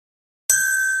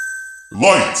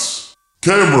Lights,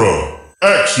 camera,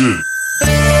 action.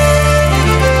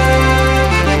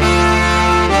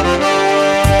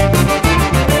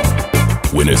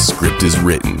 When a script is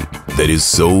written that is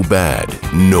so bad,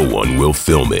 no one will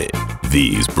film it.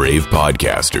 These brave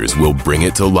podcasters will bring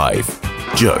it to life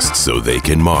just so they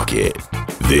can mock it.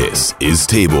 This is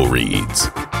Table Reads.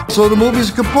 So the movie's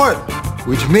kaput,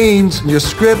 which means your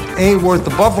script ain't worth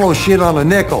the buffalo shit on a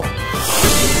nickel.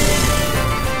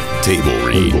 Table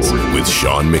Reads with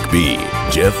Sean McBee,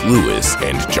 Jeff Lewis,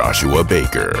 and Joshua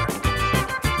Baker.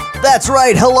 That's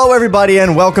right. Hello, everybody,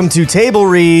 and welcome to Table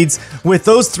Reads with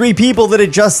those three people that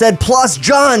it just said, plus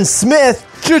John Smith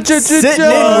sitting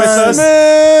in with us.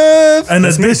 An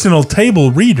additional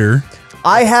table reader.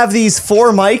 I have these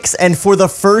four mics, and for the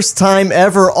first time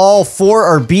ever, all four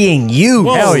are being used.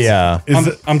 Whoa. Hell yeah.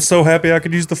 I'm so happy I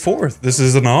could use the fourth. This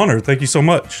is an honor. Thank you so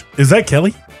much. Is that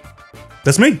Kelly?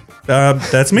 That's me.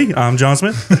 That's me. I'm John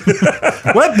Smith.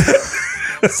 What?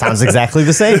 Sounds exactly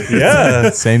the same.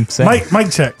 Yeah. Same.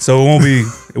 Mic check. So it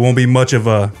won't be much of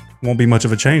a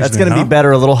change. That's going to be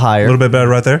better a little higher. A little bit better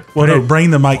right there. Well, no, bring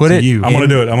the mic to you. I'm gonna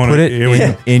do it. Put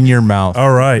it in your mouth.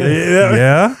 All right.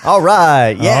 Yeah. All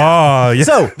right. Yeah. Oh, yeah.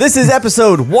 So this is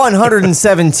episode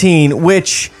 117,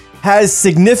 which has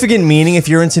significant meaning if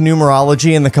you're into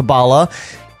numerology and the Kabbalah.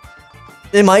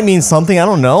 It might mean something. I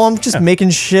don't know. I'm just making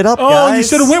shit up, Oh, guys. you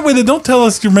should have went with it. Don't tell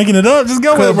us you're making it up. Just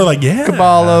go with it. We're like, yeah.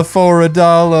 Kabbalah for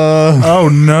 $1. Oh,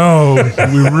 no.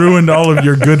 We ruined all of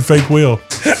your good fake will.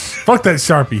 Fuck that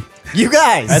Sharpie. You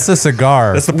guys. That's a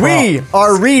cigar. That's the prop. We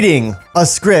are reading a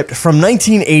script from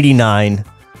 1989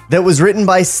 that was written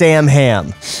by Sam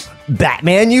Hamm.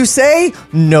 Batman, you say?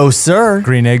 No, sir.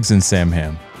 Green eggs and Sam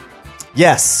Hamm.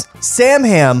 Yes, Sam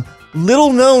Hamm,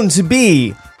 little known to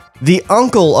be the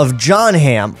uncle of John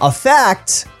Hamm, a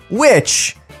fact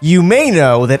which you may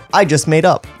know that I just made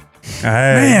up. Hey,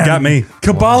 Man, got me.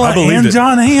 Kabbalah I believed and it.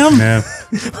 John Hamm? Man.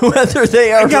 Whether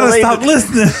they are I gotta related, stop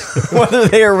listening. whether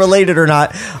they are related or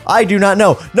not, I do not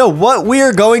know. No, what we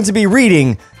are going to be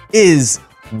reading is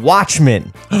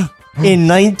Watchmen in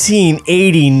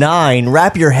 1989.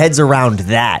 Wrap your heads around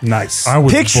that. Nice. I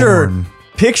was born.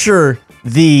 Picture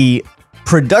the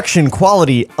production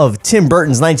quality of Tim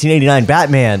Burton's 1989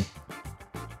 Batman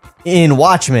in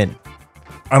Watchmen.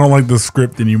 I don't like the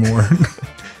script anymore.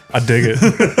 I dig it.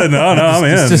 no, I'm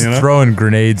in. It's just you know? throwing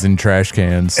grenades in trash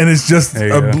cans. And it's just There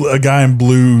you go. a guy in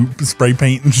blue spray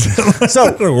paint and shit.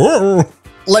 So,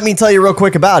 let me tell you real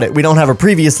quick about it. We don't have a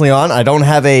previously on. I don't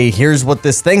have a here's what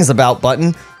this thing's about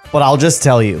button, but I'll just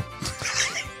tell you.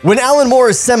 When Alan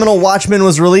Moore's seminal Watchmen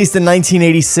was released in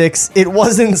 1986, it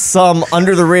wasn't some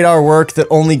under-the-radar work that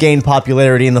only gained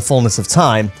popularity in the fullness of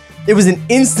time. It was an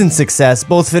instant success,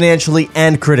 both financially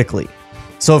and critically.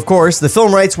 So, of course, the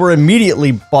film rights were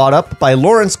immediately bought up by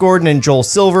Lawrence Gordon and Joel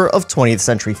Silver of 20th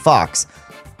Century Fox,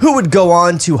 who would go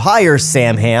on to hire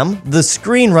Sam Hamm, the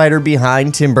screenwriter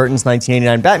behind Tim Burton's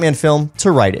 1989 Batman film,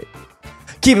 to write it.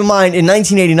 Keep in mind, in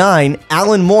 1989,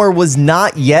 Alan Moore was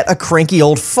not yet a cranky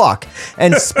old fuck,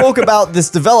 and spoke about this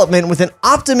development with an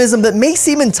optimism that may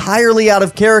seem entirely out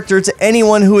of character to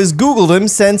anyone who has Googled him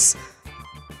since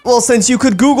you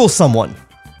could Google someone.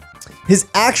 His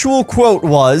actual quote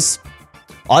was,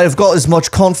 "I have got as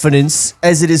much confidence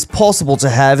as it is possible to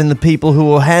have in the people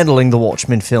who are handling the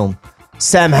Watchmen film.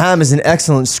 Sam Hamm is an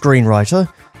excellent screenwriter.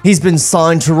 He's been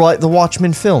signed to write the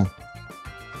Watchmen film."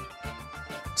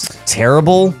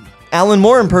 Terrible Alan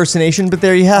Moore impersonation, but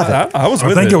there you have it. I was I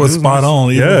with think it was spot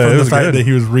on, even Yeah, from it the was fact good. that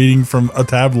he was reading from a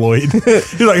tabloid.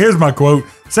 He's like, here's my quote.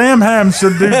 Sam Hamm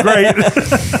should do great.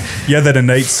 You had that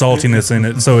innate saltiness in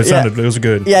it, so it sounded it was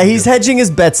good. Yeah, he's hedging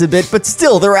his bets a bit, but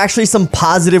still, there are actually some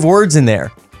positive words in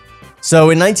there. So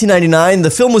in 1999, the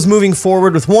film was moving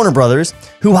forward with Warner Brothers,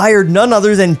 who hired none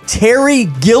other than Terry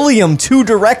Gilliam to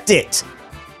direct it.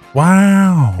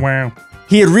 Wow. Wow.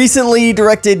 He had recently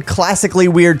directed classically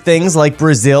weird things like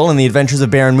Brazil and The Adventures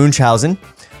of Baron Munchausen,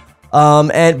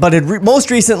 but had most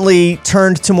recently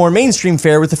turned to more mainstream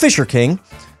fare with The Fisher King,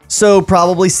 so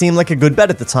probably seemed like a good bet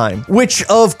at the time. Which,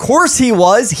 of course he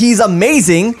was. He's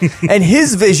amazing, and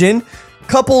his vision,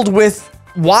 coupled with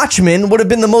Watchmen, would have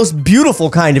been the most beautiful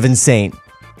kind of insane.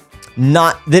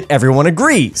 Not that everyone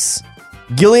agrees.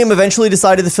 Gilliam eventually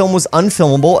decided the film was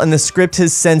unfilmable, and the script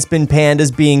has since been panned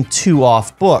as being too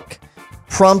off-book,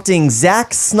 prompting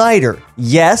Zack Snyder,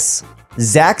 yes,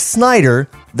 Zack Snyder,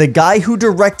 the guy who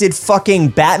directed fucking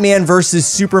Batman vs.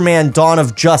 Superman Dawn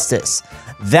of Justice,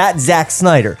 that Zack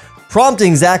Snyder,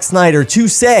 prompting Zack Snyder to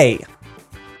say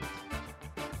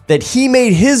that he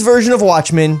made his version of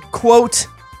Watchmen, quote,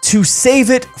 to save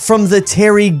it from the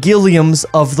Terry Gilliams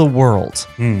of the world.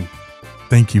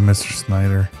 Thank you, Mr.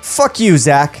 Snyder. Fuck you,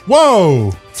 Zach.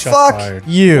 Whoa. Fuck fired.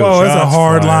 you. Whoa, that's a Shots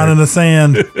hard line fired. in the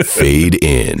sand. Fade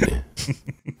in.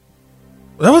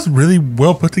 That was really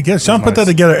well put together. Sean put that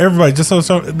together. Everybody, just so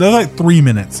they're like 3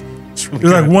 minutes. It was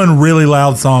like one really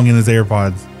loud song in his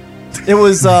AirPods. It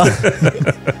was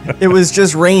it was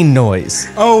just rain noise.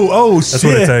 Oh, shit. That's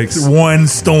what it takes. One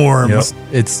storm. Yep.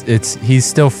 It's he's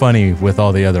still funny with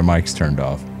all the other mics turned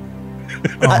off.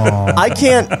 I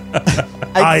can't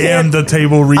I am the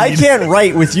table read. I can't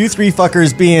write with you three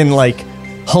fuckers being like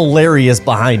hilarious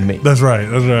behind me. That's right.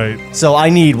 That's right. So I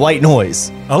need white noise.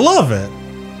 I love it.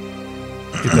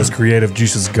 Get those creative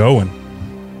juices going.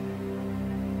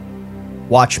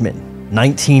 Watchmen,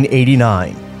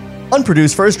 1989.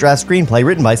 Unproduced first draft screenplay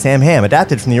written by Sam Hamm,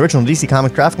 adapted from the original DC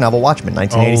Comics graphic novel Watchmen,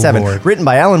 1987. Oh, Lord. Written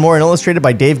by Alan Moore and illustrated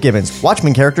by Dave Gibbons.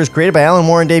 Watchmen characters created by Alan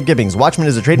Moore and Dave Gibbons. Watchmen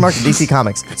is a trademark of DC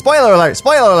Comics. Spoiler alert,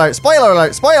 spoiler alert, spoiler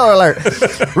alert, spoiler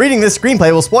alert. Reading this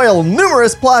screenplay will spoil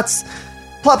numerous plot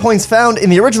points found in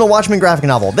the original Watchmen graphic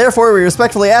novel. Therefore, we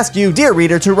respectfully ask you, dear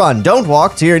reader, to run, don't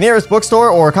walk, to your nearest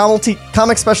bookstore or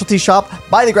comic specialty shop,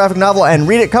 buy the graphic novel, and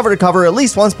read it cover to cover at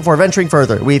least once before venturing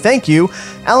further. We thank you.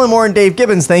 Alan Moore and Dave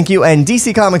Gibbons thank you, and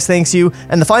DC Comics thanks you,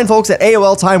 and the fine folks at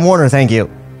AOL Time Warner thank you.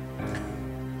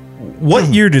 What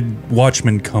year did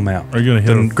Watchmen come out? Are you gonna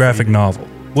hit the a- graphic novel?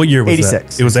 What year was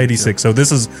 86. that? It was 86. So this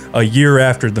is a year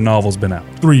after the novel's been out.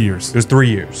 3 years. It was 3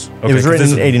 years. Okay, was 'cause written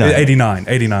this in is- 89.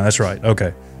 89, that's right.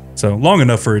 Okay. So long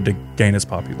enough for it to gain its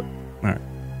popularity. All right.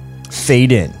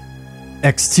 Fade in.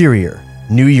 Exterior,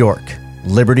 New York,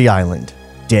 Liberty Island,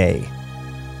 day.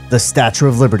 The Statue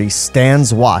of Liberty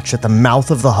stands watch at the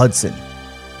mouth of the Hudson.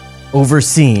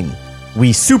 Overseen,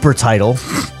 we super title,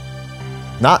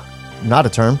 not a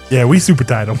term, Yeah, we super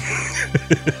title.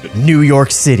 New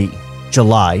York City,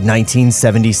 July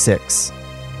 1976.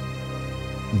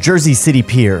 Jersey City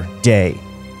Pier, day.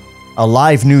 A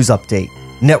live news update.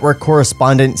 Network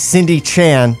correspondent Cindy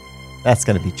Chan, that's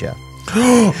going to be Jeff,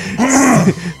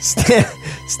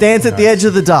 stands at the edge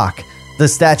of the dock, the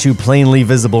statue plainly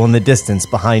visible in the distance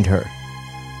behind her.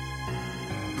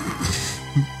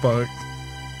 Fuck.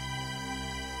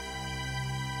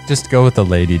 Just go with the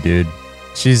lady, dude.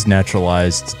 She's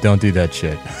naturalized. Don't do that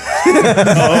shit.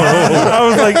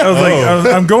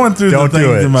 I'm going through the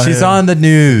things in my She's head. on the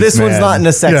news. This one's man. not in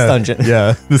a sex Yeah, dungeon.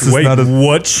 Yeah, this is Wait, not a.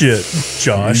 what shit,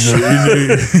 Josh?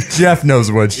 Jeff knows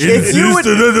what shit. If you would,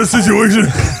 the situation.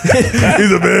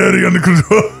 He's a very under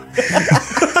control.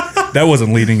 That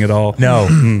wasn't leading at all. No,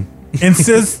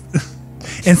 Insist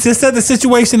that the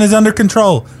situation is under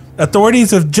control.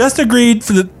 Authorities have just agreed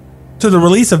to the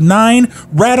release of 9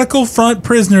 Radical Front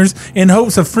prisoners in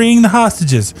hopes of freeing the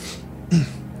hostages.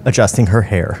 adjusting her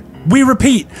hair. We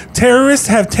repeat, terrorists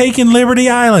have taken Liberty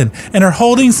Island and are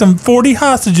holding some 40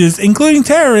 hostages, including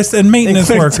terrorists and maintenance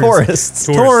workers. Tourists.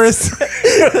 Tourists.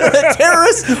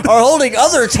 Terrorists are holding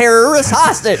other terrorists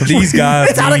hostage. These guys.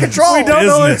 It's out of mean control. We don't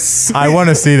know business. I want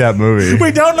to see that movie.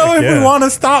 We don't know if we Yeah. want to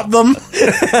stop them.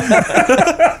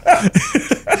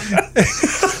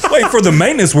 Wait, for the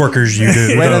maintenance workers, you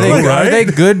do. Wait, though, are they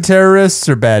good terrorists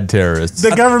or bad terrorists?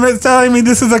 The government's telling me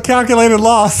this is a calculated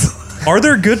loss. Are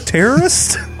there good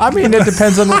terrorists? I mean, it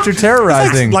depends on what you're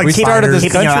terrorizing. like we started this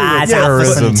keeping country your with eyes out for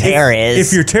some terrorism.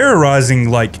 If you're terrorizing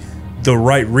like the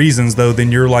right reasons, though,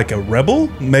 then you're like a rebel,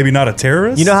 maybe not a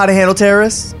terrorist. You know how to handle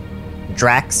terrorists?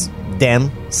 Drax,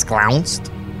 dem, sklounced.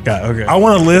 Yeah, okay. I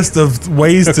want a list of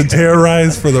ways to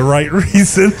terrorize for the right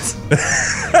reasons.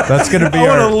 That's going to be I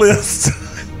want a our. list.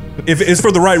 If it's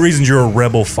for the right reasons, you're a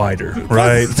rebel fighder,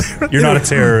 right? You're not a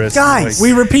terrorist. Guys,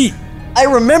 We repeat. I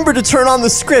remember to turn on the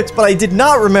script, but I did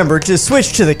not remember to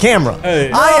switch to the camera. I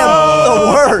am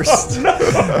the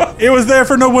worst. It was there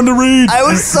for no one to read. I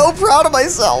was so proud of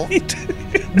myself.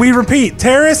 We repeat,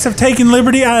 terrorists have taken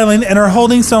Liberty Island and are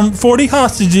holding some 40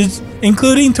 hostages,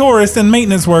 including tourists and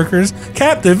maintenance workers,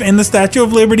 captive in the Statue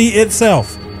of Liberty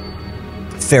itself.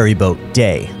 Ferry boat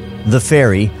day. The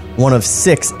ferry, one of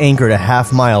 6 anchored a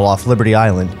half-mile off Liberty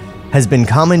Island, has been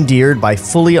commandeered by a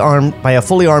fully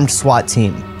armed SWAT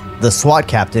team. The SWAT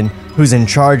captain, who's in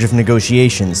charge of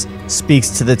negotiations, speaks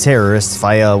to the terrorists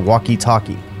via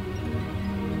walkie-talkie.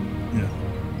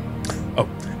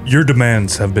 Your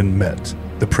demands have been met.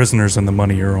 The prisoners and the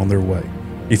money are on their way.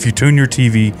 If you tune your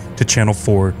TV to Channel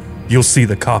 4, you'll see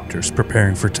the copters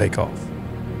preparing for takeoff.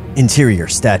 Interior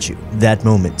statue, that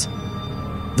moment.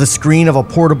 The screen of a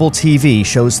portable TV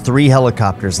shows 3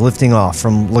 helicopters lifting off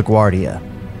from LaGuardia.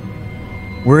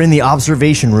 We're in the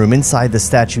observation room inside the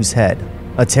statue's head.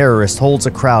 A terrorist holds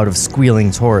a crowd of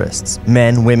squealing tourists,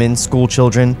 men, women, school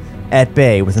children, at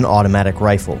bay with an automatic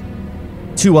rifle.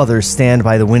 2 others stand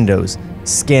by the windows,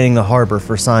 scanning the harbor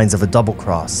for signs of a double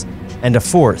cross. And a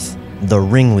fourth, the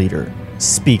ringleader,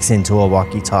 speaks into a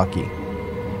walkie-talkie.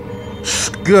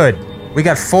 Good. We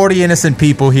got 40 innocent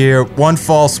people here. One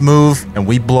false move, and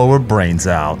we blow her brains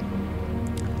out.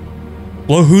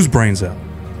 Blow whose brains out?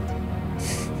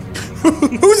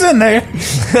 Who's in there?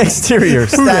 Exterior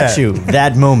statue.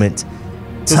 That moment.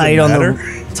 Tight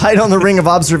on the ring of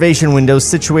observation windows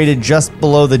situated just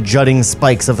below the jutting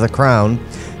spikes of the crown.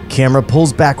 Camera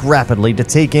pulls back rapidly to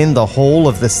take in the whole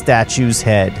of the statue's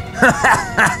head.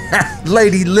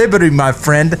 Lady Liberty, my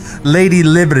friend. Lady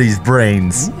Liberty's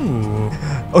brains.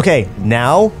 Okay,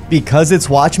 now, because it's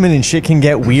Watchmen and shit can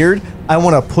get weird, I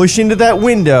want to push into that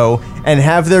window and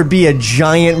have there be a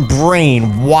giant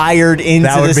brain wired into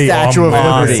the Statue of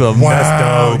Liberty. Awesome. Wow.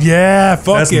 That's dope. Yeah,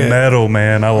 fuck That's it. metal,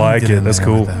 man. I like it. That's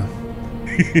cool.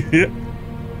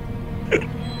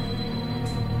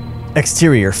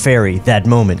 Exterior ferry, that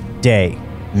moment, day.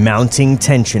 Mounting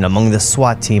tension among the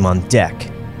SWAT team on deck.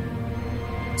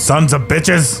 Sons of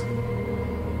bitches.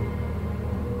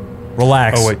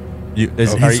 Relax. Oh, wait.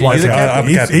 He's I'm He's captain.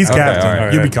 He's Okay, captain. all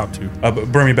right, You all be right. cop too.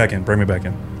 Bring me back in. Bring me back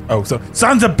in. Oh, so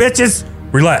sons of bitches.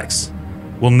 Relax.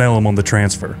 We'll nail him on the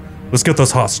transfer. Let's get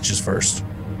those hostages first.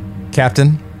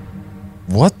 Captain,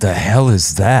 what the hell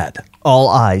is that? All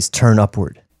eyes turn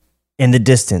upward. In the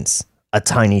distance, a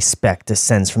tiny speck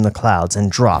descends from the clouds and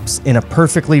drops in a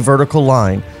perfectly vertical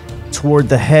line toward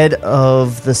the head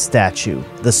of the statue.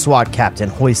 The SWAT captain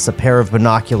hoists a pair of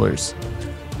binoculars.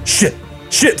 Shit!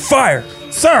 Fire!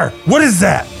 Sir, what is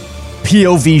that?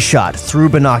 POV shot through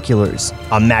binoculars,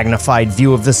 a magnified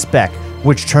view of the speck,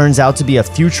 which turns out to be a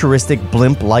futuristic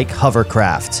blimp-like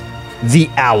hovercraft. The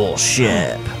Owl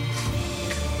Ship.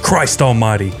 Christ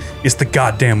almighty, it's the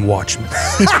goddamn Watchmen.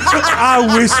 I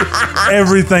wish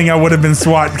everything I would have been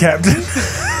SWAT captain.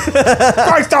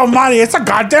 Christ almighty, it's a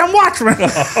goddamn Watchman.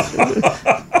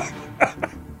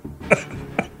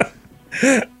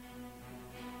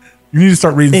 You need to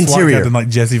start reading SWAT Interior. captain like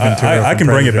Jesse Ventura. I from can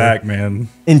bring it Predator. back, man.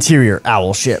 Interior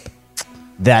Owl Ship.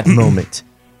 That moment.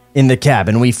 In the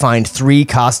cabin, we find 3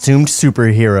 costumed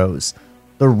superheroes.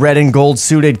 The red and gold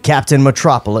suited Captain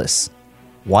Metropolis.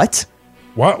 What?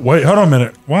 What? Wait, hold on a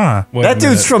minute. Why? Wait That a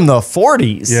dude's minute. from the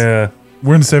 40s. Yeah.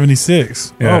 We're in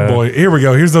 76. Yeah. Oh boy, here we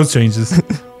go. Here's those changes.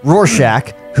 Rorschach,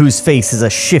 whose face is a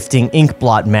shifting ink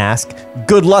blot mask.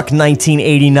 Good luck,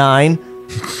 1989.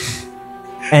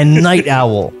 And Night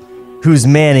Owl, who's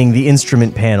manning the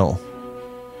instrument panel.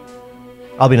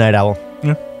 I'll be Night Owl.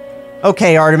 Yeah.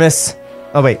 Okay, Artemis.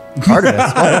 Oh, wait.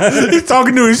 Artemis? What? He's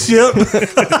talking to his ship.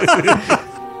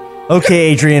 Okay,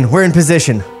 Adrian, we're in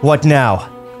position. What now?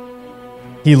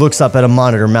 He looks up at a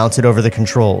monitor mounted over the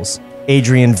controls.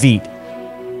 Adrian Veet,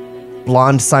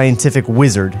 blonde scientific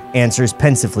wizard, answers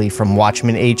pensively from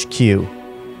Watchmen HQ.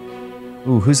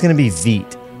 Ooh, who's going to be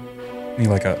Veet? You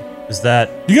like a Is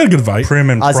that... You got a good fight. prim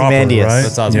and proper, Ozymandias. right?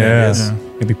 That's Ozymandias.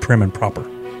 Yes. It'd be prim and proper.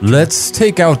 Let's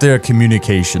take out their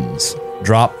communications.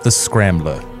 Drop the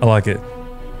scrambler. I like it.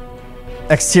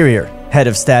 Exterior, head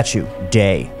of statue,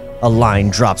 day. A line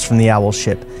drops from the Owl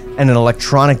Ship, and an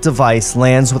electronic device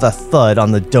lands with a thud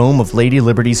on the dome of Lady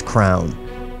Liberty's crown.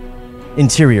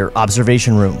 Interior,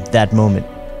 observation room, that moment.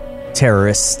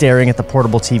 Terrorists staring at the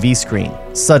portable TV screen.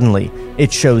 Suddenly,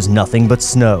 it shows nothing but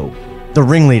snow. The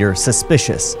ringleader,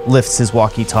 suspicious, lifts his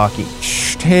walkie-talkie.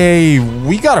 Hey,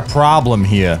 we got a problem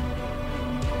here.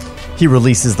 He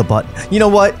releases the button. You know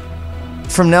what?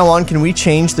 From now on, can we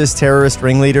change this terrorist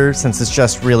ringleader, since it's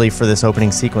just really for this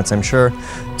opening sequence, I'm sure,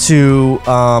 to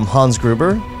Hans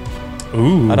Gruber?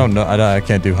 Ooh. I don't know. I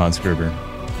can't do Hans Gruber.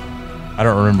 I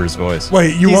don't remember his voice.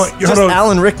 Wait, you He's want just hold on.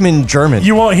 Alan Rickman German.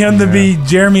 You want him to be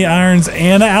Jeremy Irons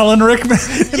and Alan Rickman?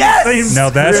 Yes! Now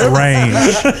that's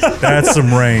range. That's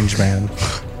some range, man.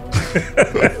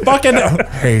 Fucking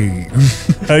hey,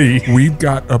 Hey. we've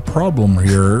got a problem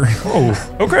here.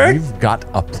 Oh, okay. We've got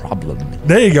a problem.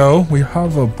 There you go. We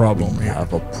have a problem We here.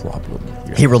 have a problem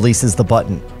here. He releases the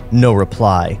button. No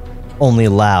reply. Only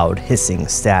loud, hissing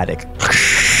static.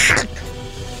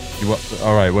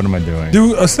 All right, what am I doing?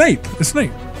 Do a Snape. A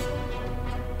Snape.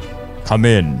 Come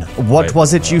in. What Wait,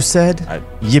 was it you said?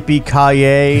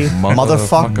 Yippee-ki-yay,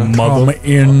 motherfucker. Come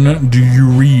in. Do you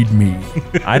read me?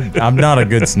 I'm not a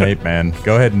good Snape, man.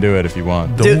 Go ahead and do it if you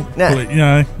want. Don't. nah. You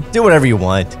know, Do whatever you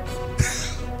want.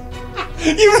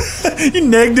 you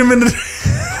nagged him into.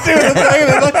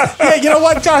 Yeah, you know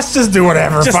what, Josh? Just do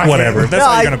whatever. Just Fuck it. whatever. That's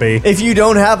how you're gonna be. If you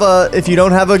don't have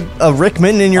a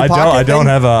Rickman in your pocket, I don't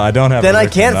have a then a I Rickman.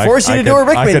 can't force you to do a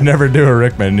Rickman. I could never do a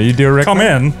Rickman. You do a Rickman? Come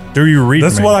in. Do you read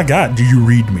That's me? what I got. Do you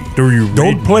read me? Do you read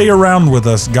Don't me? play around with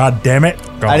us. God damn it.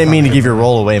 I didn't mean to give your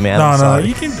roll away, man. No, I'm no, sorry.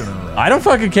 you can do it. I don't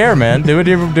fucking care, man. Do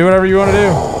whatever you want to do.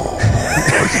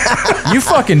 You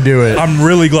fucking do it. I'm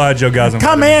really glad Joe guys.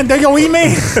 Come in, they gonna eat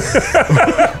me.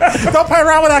 Don't play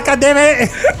around with that, goddammit.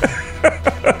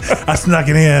 I snuck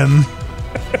it in.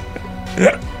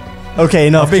 Okay,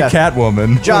 enough. I'll be Jeff.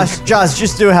 Catwoman. Josh,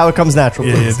 just do how it comes natural.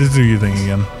 Yeah, just do your thing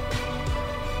again.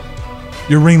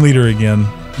 You're ringleader again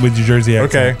with your Jersey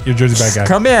accent. Okay. Your Jersey bad guy.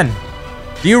 Come in.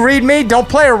 Do you read me? Don't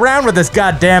play around with this,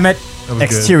 goddammit. That was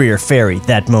Exterior ferry,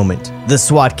 that moment. The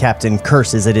SWAT captain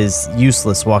curses at his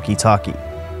useless walkie-talkie.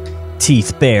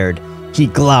 Teeth bared, he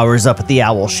glowers up at the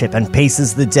owl ship and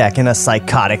paces the deck in a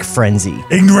psychotic frenzy.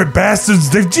 good. Ignorant bastards,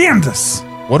 they've jammed us.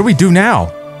 What do we do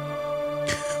now?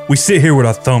 We sit here with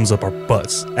our thumbs up our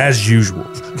butts, as usual.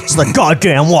 It's the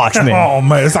goddamn Watchmen. Oh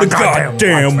man, it's like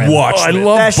Goddamn Watchmen. I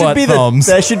love that should butt be thumbs.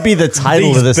 that should be the title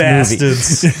These of this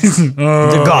bastards. movie.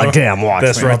 The goddamn Watchmen.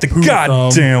 That's right, the Poop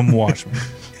goddamn Watchmen.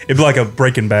 It'd be like a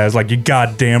Breaking Bad. It's like, you're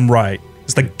goddamn right.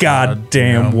 It's the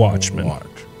goddamn Watchmen.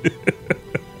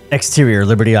 Exterior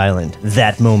Liberty Island,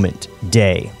 that moment,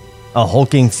 day. A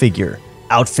hulking figure,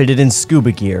 outfitted in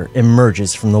scuba gear,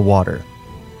 emerges from the water.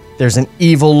 There's an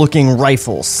evil-looking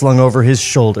rifle slung over his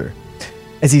shoulder.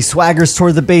 As he swaggers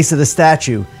toward the base of the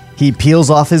statue, he peels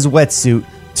off his wetsuit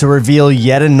to reveal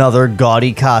yet another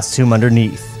gaudy costume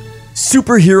underneath.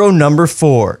 Superhero number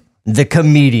 4, the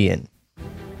Comedian.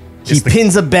 He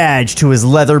pins a badge to his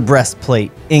leather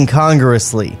breastplate.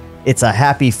 Incongruously, it's a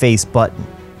happy face button,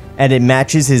 and it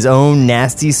matches his own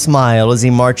nasty smile as he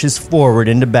marches forward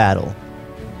into battle.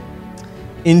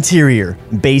 Interior,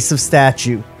 base of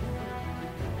statue.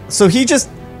 So he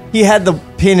had the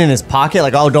pin in his pocket,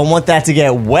 like, oh, don't want that to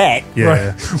get wet. Yeah.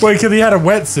 Right. Well, because he had a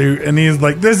wetsuit and he's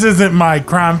like, this isn't my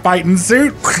crime fighting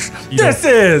suit. This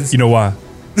is. You know why?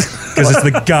 Because it's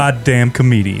the goddamn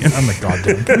comedian. I'm a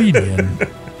goddamn comedian.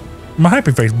 I'm a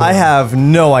happy face boy. I have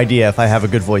no idea if I have a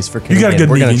good voice for You comedian. got a good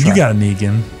We're gonna Negan. try. You got a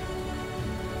Negan.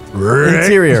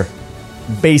 Interior,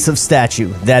 base of statue,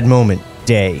 that moment,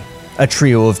 day. A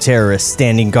trio of terrorists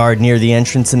standing guard near the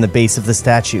entrance in the base of the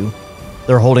statue.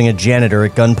 They're holding a janitor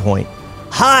at gunpoint.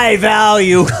 High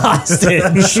value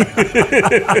hostage!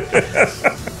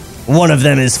 One of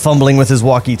them is fumbling with his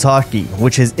walkie-talkie,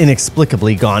 which has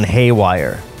inexplicably gone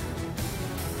haywire.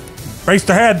 Face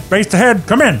to head.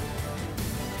 Come in.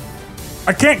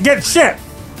 I can't get shit.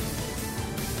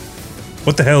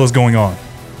 What the hell is going on?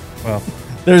 Well,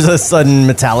 There's a sudden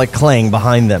metallic clang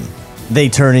behind them. They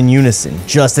turn in unison,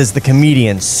 just as the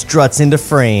comedian struts into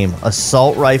frame,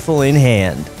 assault rifle in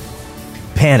hand.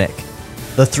 Panic.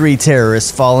 The 3 terrorists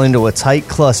fall into a tight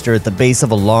cluster at the base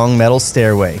of a long metal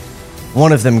stairway.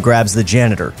 One of them grabs the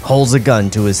janitor, holds a gun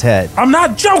to his head. I'm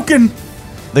not joking.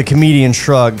 The comedian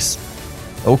shrugs.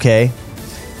 Okay.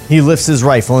 He lifts his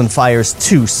rifle and fires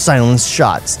 2 silenced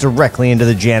shots directly into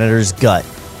the janitor's gut.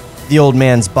 The old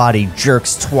man's body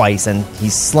jerks twice and he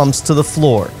slumps to the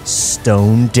floor,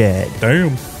 stone dead.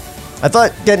 damn. I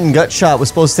thought getting gut shot was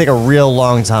supposed to take a real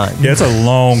long time. Yeah, it's a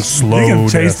long, slow You can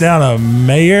chase death. down a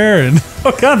mayor and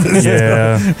all kinds of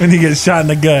Yeah. stuff when you get shot in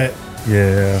the gut.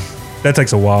 Yeah. That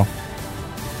takes a while.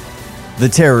 The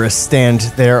terrorists stand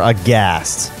there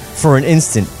aghast. For an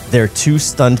instant, they're too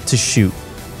stunned to shoot.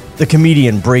 The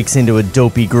comedian breaks into a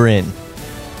dopey grin.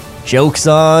 Joke's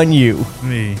on you.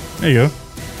 There you go.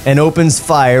 And opens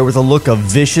fire with a look of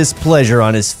vicious pleasure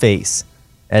on his face.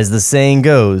 As the saying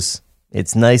goes,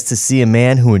 it's nice to see a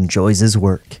man who enjoys his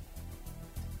work.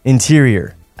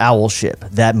 Interior, owl ship,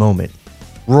 that moment.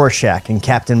 Rorschach and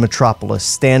Captain Metropolis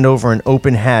stand over an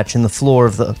open hatch in the floor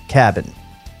of the cabin.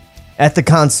 At the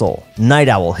console, Night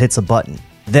Owl hits a button.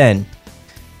 Then,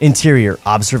 interior,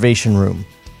 observation room.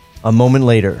 A moment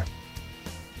later.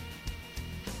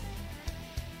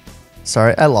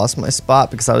 Sorry, I lost my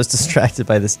spot because I was distracted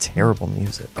by this terrible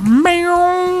music.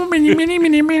 Meow, mini, mini,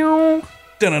 mini, meow.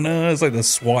 Da-na-na. It's like the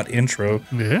SWAT intro.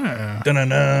 Yeah.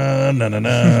 Da-na-na,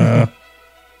 na-na-na.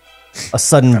 A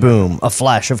sudden boom, a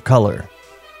flash of color.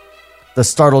 The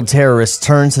startled terrorists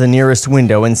turn to the nearest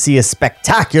window and see a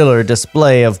spectacular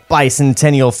display of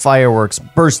bicentennial fireworks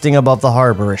bursting above the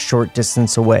harbor a short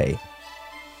distance away.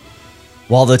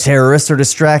 While the terrorists are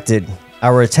distracted,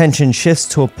 our attention shifts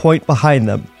to a point behind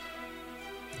them.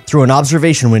 Through an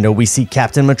observation window, we see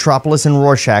Captain Metropolis and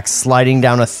Rorschach sliding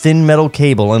down a thin metal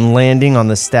cable and landing on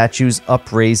the statue's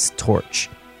upraised torch.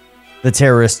 The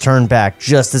terrorists turn back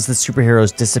just as the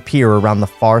superheroes disappear around the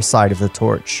far side of the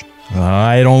torch.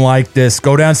 I don't like this.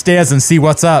 Go downstairs and see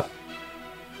what's up.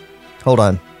 Hold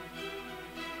on.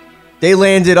 They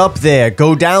landed up there.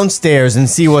 Go downstairs and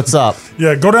see what's up.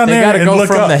 Yeah, go down They there gotta and go look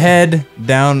from up. the head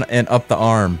down and up the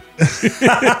arm. Go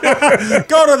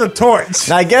to the torch.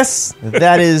 I guess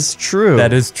that is true.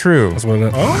 That is true. That's what it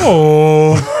is.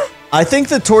 Oh. I think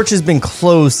the torch has been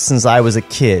closed since I was a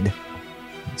kid.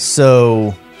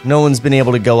 So no one's been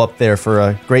able to go up there for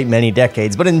a great many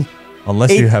decades. But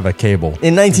Unless you have a cable.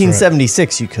 in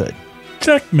 1976, you could.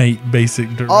 Checkmate, basic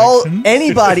directions.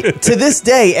 Anybody, to this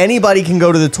day, anybody can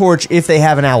go to the torch if they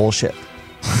have an owl ship.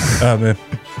 Oh, man.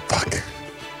 Fuck.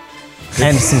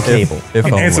 And some cable. If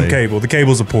And some only. cable. The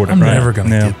cable's important, I'm right? never going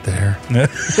to Yeah. get there.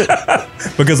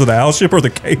 Because of the owl ship or the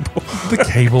cable? The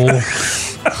cable.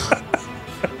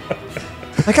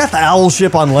 I got the owl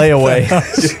ship on layaway.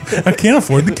 I can't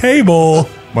afford the cable.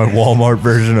 My Walmart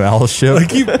version of owl ship. I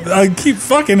keep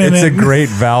fucking in It's it. a great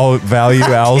value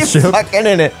owl ship. Fucking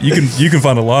in it. You can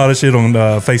find a lot of shit on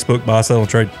Facebook, buy, sell, and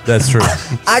trade. That's true.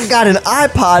 I got an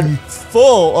iPod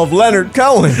full of Leonard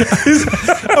Cohen.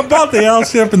 I bought the owl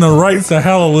ship and the rights to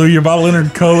Hallelujah by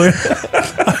Leonard Cohen.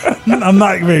 I'm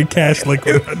not very cash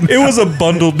liquid. It was a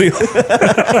bundle deal.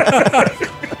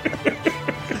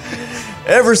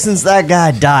 Ever since that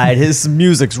guy died, his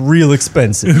music's real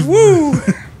expensive. Woo!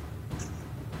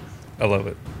 I love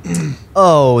it.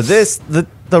 Oh,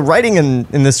 the writing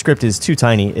in this script is too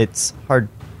tiny. It's hard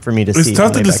for me to see. It's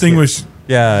tough to way back distinguish.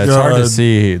 Yeah, it's hard Uh, to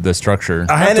see the structure.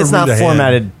 I have And to it's read not ahead.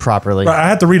 formatted properly. I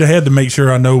have to read ahead to make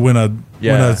sure I know when a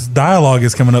dialogue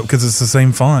is coming up because it's the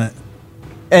same font.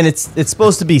 And it's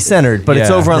supposed to be centered, but it's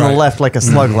Yeah, over on the right. left like a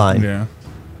slug line, Yeah.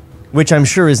 which I'm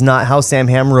sure is not how Sam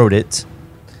Hamm wrote it.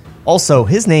 Also,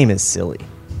 his name is silly.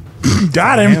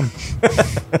 Got him.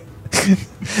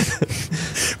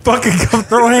 Fucking come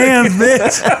throw hands,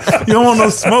 bitch. You don't want no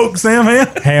smoke, Sam Ham.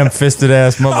 Ham-fisted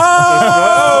ass motherfucker.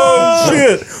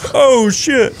 Oh,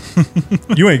 shit.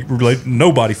 You ain't related to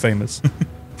nobody famous.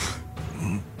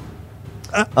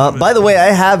 Oh, By the way,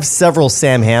 I have several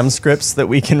Sam Hamm scripts that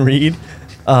we can read.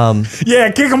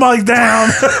 Yeah, kick him while he's down.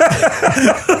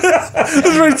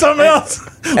 Let's read something else.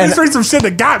 Let's read some shit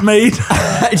that got made.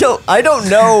 I don't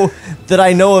know that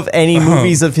I know of any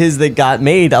movies of his that got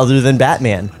made other than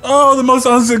Batman. Oh, the most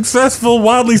unsuccessful,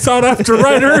 wildly sought after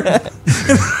writer.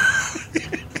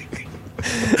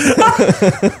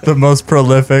 The most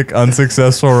prolific,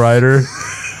 unsuccessful writer.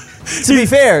 To be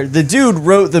fair, the dude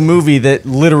wrote the movie that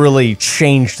literally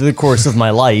changed the course of my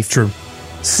life. True.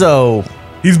 So,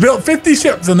 He's built 50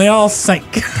 ships and they all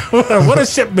sank. What a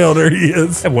shipbuilder he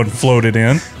is. That wasn't floated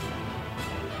in.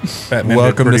 Batman did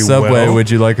Welcome to pretty Subway. well. Would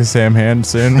you like a Sam Ham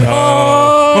soon? We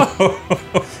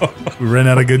ran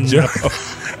out of good jokes.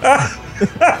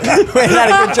 ran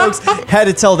out of good jokes. Had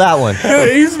to tell that one.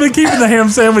 He's been keeping the ham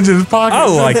sandwich in his pocket. I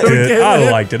liked it. I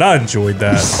liked it. I enjoyed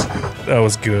that. That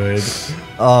was good.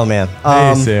 Oh, man.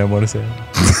 Hey, Sam, what is it?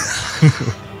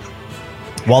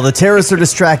 While the terrorists are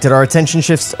distracted, our attention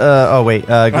shifts. Go know who the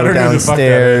fuck that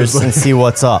downstairs is. and see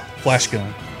what's up. Flash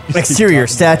gun. Exterior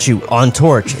statue on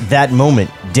torch. That moment,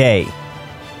 day.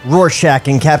 Rorschach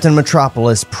and Captain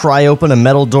Metropolis pry open a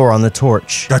metal door on the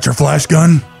torch. Got your flash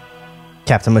gun?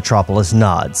 Captain Metropolis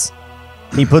nods.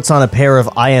 He puts on a pair of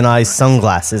ionized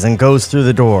sunglasses and goes through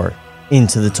the door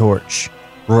into the torch.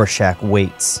 Rorschach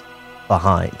waits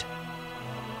behind.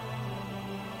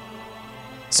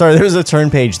 Sorry, there's a turn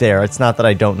page there. It's not that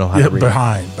I don't know how to read.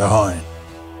 behind.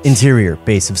 Interior,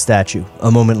 base of statue. A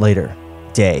moment later,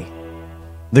 day.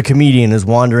 The comedian is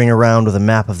wandering around with a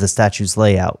map of the statue's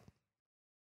layout.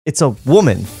 It's a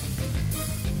woman.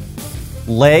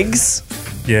 Legs,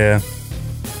 Yeah.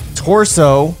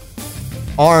 torso,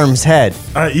 arms, head.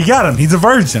 You got him. He's a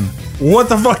virgin. What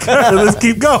the fuck? Let's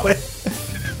keep going.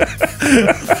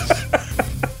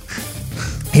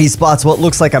 He spots what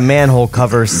looks like a manhole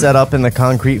cover set up in the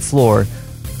concrete floor,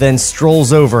 then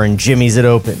strolls over and jimmies it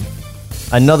open.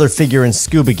 Another figure in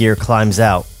scuba gear climbs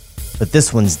out, but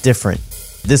this one's different.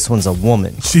 This one's a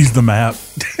woman. She's the map.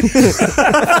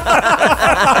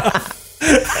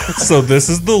 So this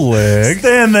is the leg.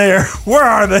 Stand there. Where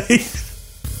are they?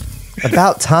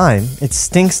 About time. It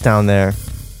stinks down there.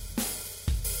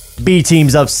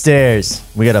 B-team's upstairs.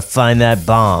 We gotta find that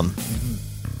bomb.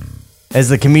 As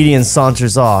the comedian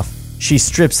saunters off, she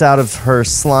strips out of her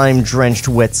slime-drenched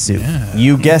wetsuit. Yeah.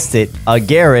 You guessed it, a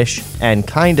garish and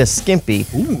kinda skimpy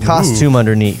costume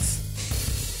underneath.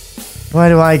 Why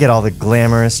do I get all the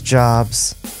glamorous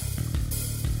jobs?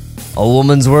 A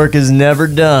woman's work is never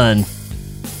done.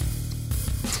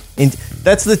 And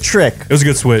that's the trick. It was a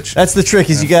good switch. That's the trick.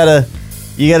 Is you gotta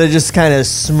just kind of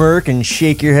smirk and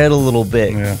shake your head a little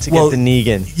bit to Well, get the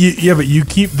Negan. Yeah, but you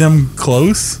keep them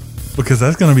close because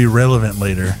that's going to be relevant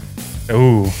later.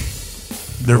 Ooh.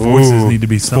 Their voices need to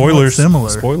be somewhat similar.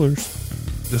 Spoilers.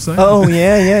 Just saying. Oh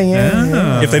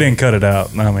yeah. If they didn't cut it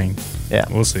out, I mean, Yeah.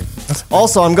 we'll see.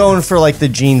 Also, I'm going for like the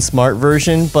Gene Smart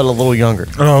version, but a little younger.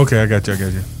 Oh, okay. I got you.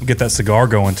 Get that cigar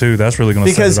going too. That's really going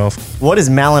to set Because it off. what does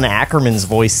Malin Ackerman's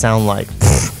voice sound like?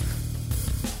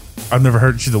 I've never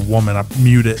heard she's a woman. I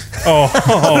mute it.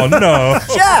 Oh no!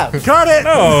 Jeff! Cut it.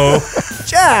 No,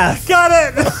 Jeff! Cut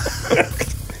it.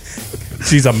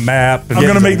 she's a map. I'm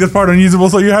gonna make this part unusable,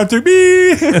 so you have to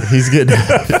be.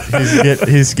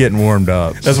 He's getting warmed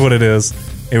up. That's what it is.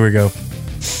 Here we go.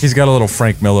 He's got a little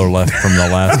Frank Miller left from the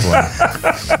last one.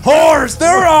 Whores!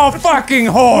 They're all fucking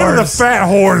Where did the whores! fat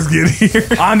whores get here?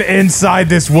 I'm inside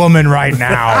this woman right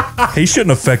now. He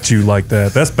shouldn't affect you like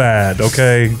that. That's bad.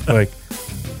 Okay, like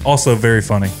also very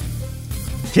funny.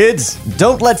 Kids,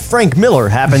 don't let Frank Miller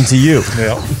happen to you.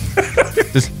 Yeah.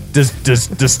 Does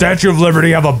the Statue of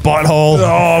Liberty have a butthole?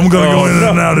 Oh, I'm gonna go in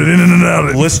and out it, in and out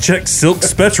it. Let's check Silk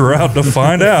Spectre out to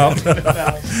find out.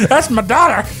 That's my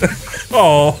daughter.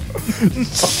 Oh,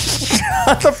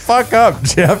 Shut the fuck up,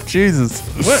 Jeff. Jesus.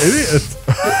 What it is?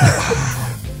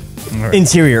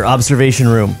 Interior observation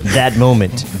room. That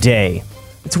moment. Day.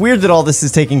 It's weird that all this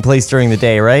is taking place during the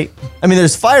day, right? I mean,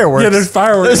 there's fireworks. Yeah, there's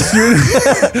fireworks.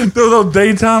 Those little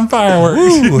daytime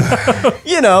fireworks.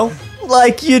 You know,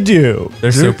 like you do.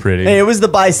 They're so pretty. Hey, it was the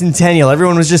bicentennial.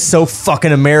 Everyone was just so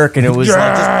fucking American. It was like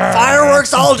just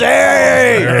fireworks all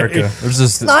day. America. There's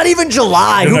just Not even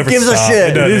July. It'll Who never gives stop. a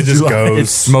shit? It just July. goes.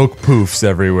 it's smoke poofs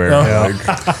everywhere.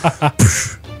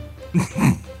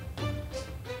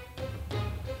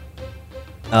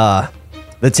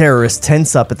 The terrorists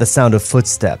tense up at the sound of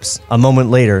footsteps. A moment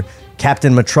later,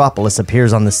 Captain Metropolis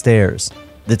appears on the stairs.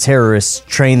 The terrorists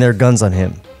train their guns on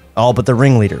him, all but the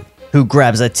ringleader, who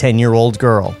grabs a 10-year-old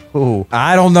girl. Ooh.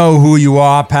 I don't know who you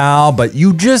are, pal, but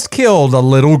you just killed a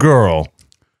little girl.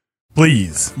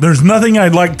 Please, there's nothing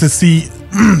I'd like to see.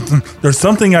 There's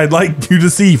something I'd like you to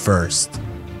see first.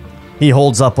 He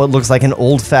holds up what looks like an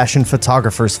old-fashioned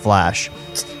photographer's flash.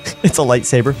 It's a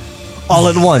lightsaber. All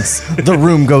at once, the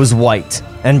room goes white,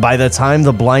 and by the time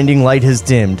the blinding light has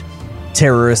dimmed,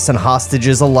 terrorists and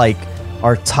hostages alike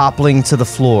are toppling to the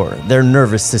floor, their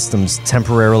nervous systems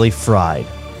temporarily fried.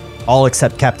 All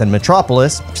except Captain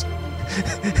Metropolis.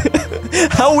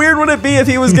 How weird would it be if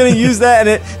he was going to use that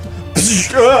and it...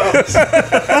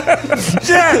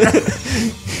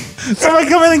 Somebody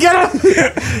come in and get him.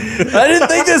 I didn't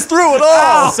think this through at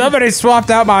all. Somebody swapped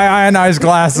out my ionized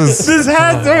glasses. There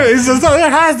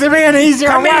has to be an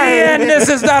easier way. This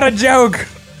is not a joke.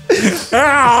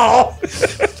 Ow.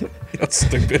 That's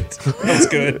stupid. That's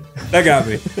good. That got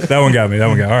me. That one got me.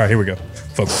 All right, here we go.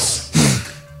 Focus.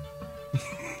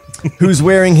 Who's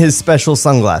wearing his special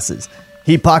sunglasses.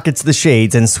 He pockets the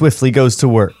shades and swiftly goes to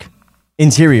work.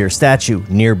 Interior statue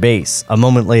near base. A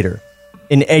moment later,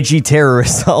 an edgy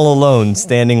terrorist all alone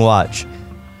standing watch.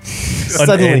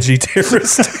 An edgy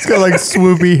terrorist. He's got like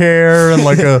swoopy hair and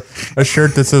like a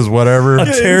shirt that says whatever. A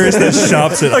terrorist that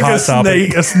shops at Like Hot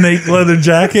Topic. a snake leather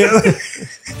jacket.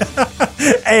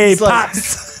 Hey, It's like-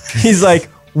 Pops. He's like,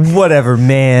 whatever,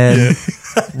 man.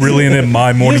 Really in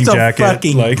my morning You have to jacket.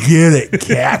 fucking Like, get it,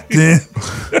 Captain.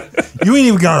 You ain't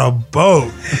even got a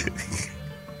boat.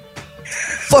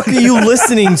 Fuck are you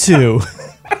listening to?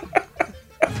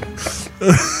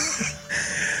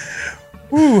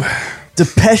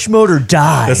 Depeche Mode or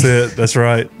die. that's it. That's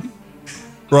right.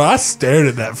 Bro, I stared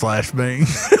at that flashbang.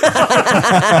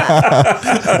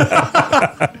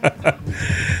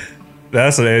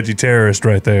 That's an edgy terrorist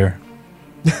right there.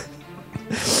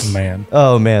 Man.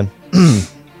 Oh, man.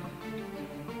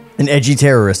 An edgy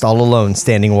terrorist all alone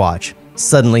standing watch.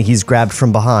 Suddenly, he's grabbed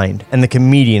from behind, and the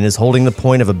comedian is holding the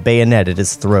point of a bayonet at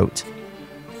his throat.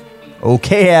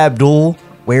 Okay, Abdul,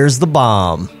 where's the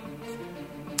bomb?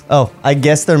 Oh, I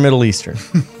guess they're Middle Eastern.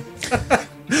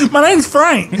 My name's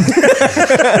Frank.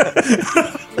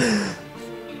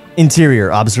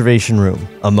 Interior observation room.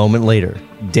 A moment later,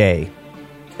 day.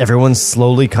 Everyone's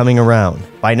slowly coming around.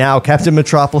 By now, Captain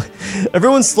Metropolis...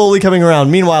 Everyone's slowly coming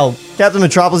around. Meanwhile, Captain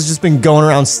Metropolis has just been going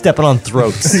around stepping on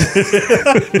throats.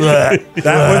 That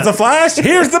was the flash.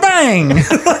 Here's the bang.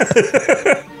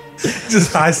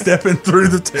 Just high stepping through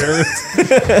the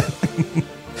terrorists.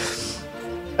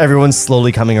 Everyone's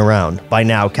slowly coming around. By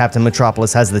now, Captain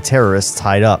Metropolis has the terrorists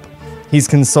tied up. He's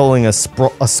consoling a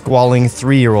squalling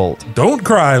 3-year-old. Don't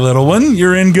cry, little one.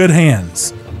 You're in good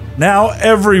hands. Now,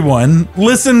 everyone,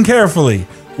 listen carefully.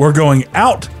 We're going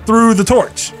out through the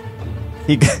torch.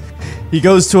 He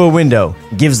goes to a window,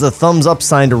 gives the thumbs up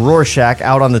sign to Rorschach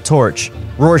out on the torch.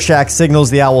 Rorschach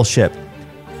signals the owl ship.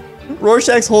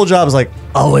 Rorschach's whole job is like,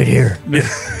 I'll wait here.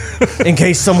 In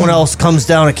case someone else comes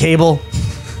down a cable.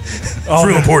 It's a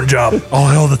real important job. I'll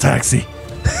hail the taxi.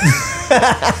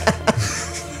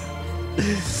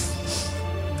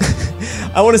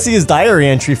 I want to see his diary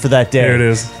entry for that day. There it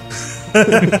is.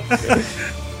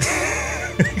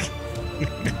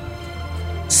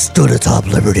 Stood atop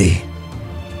Liberty,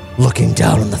 looking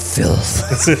down on the filth.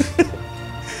 That's it.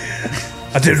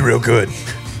 I did real good.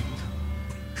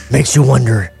 Makes you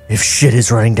wonder if shit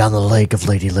is running down the lake of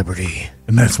Lady Liberty.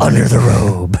 And that's when Under the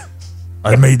robe.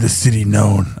 I made the city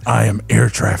known. I am air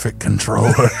traffic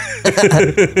controller.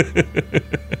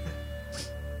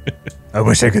 I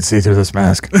wish I could see through this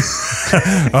mask.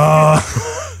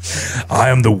 I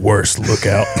am the worst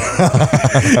lookout.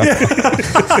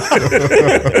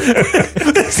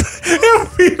 It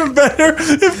would be even better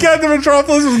if Captain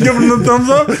Metropolis was giving him the thumbs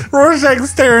up. Rorschach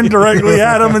staring directly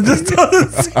at him and just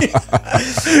doesn't see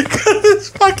it. Because his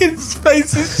fucking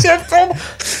face is shifting.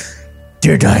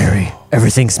 Dear diary,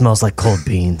 everything smells like cold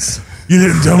beans. You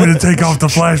didn't tell me to take off the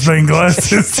flashbang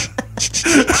glasses.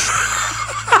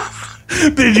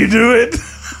 Did you do it?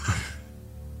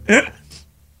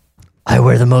 I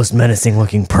wear the most menacing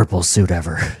looking purple suit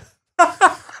ever.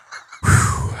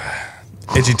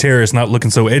 Edgy terrorist not looking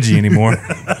so edgy anymore.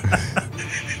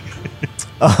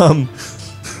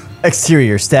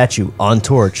 Exterior statue on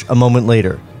torch. A moment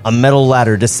later, a metal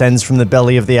ladder descends from the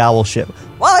belly of the owl ship.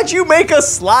 Why'd you make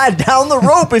us slide down the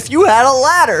rope if you had a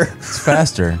ladder? It's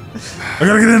faster. I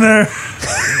gotta get in there.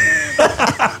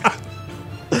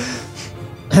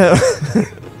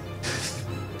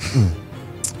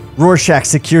 Rorschach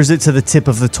secures it to the tip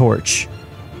of the torch.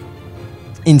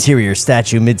 Interior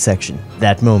statue midsection.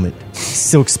 That moment.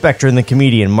 Silk Spectre and the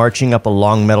comedian marching up a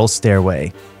long metal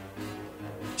stairway.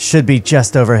 Should be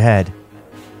just overhead.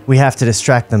 We have to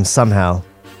distract them somehow.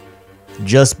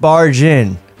 Just barge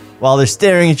in. While they're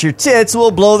staring at your tits,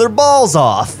 we'll blow their balls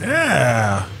off.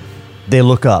 Yeah. They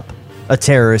look up. A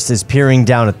terrorist is peering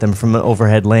down at them from an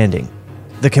overhead landing.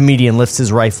 The comedian lifts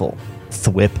his rifle.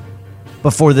 Thwip.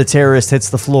 Before the terrorist hits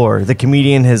the floor, the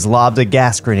comedian has lobbed a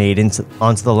gas grenade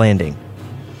onto the landing.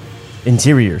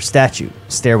 Interior, statue,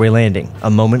 stairway landing. A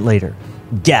moment later,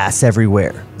 gas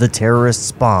everywhere. The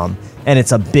terrorist's bomb, and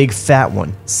it's a big fat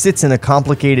one, sits in a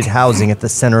complicated housing at the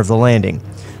center of the landing,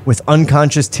 with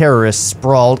unconscious terrorists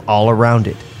sprawled all around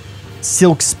it.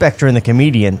 Silk Spectre and the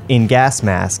comedian, in gas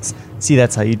masks, see,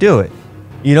 that's how you do it.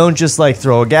 You don't just like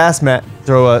throw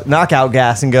a knockout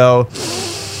gas and go...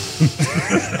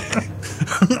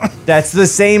 That's the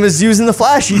same as using the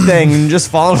flashy thing and just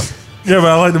falling. Yeah, but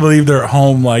I like to believe they're at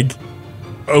home, like,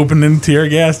 opening tear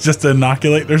gas just to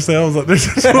inoculate themselves. Like, they're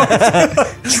just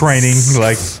Training,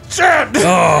 like,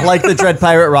 Like the Dread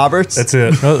Pirate Roberts. that's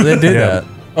it. Oh, they did Yeah. that.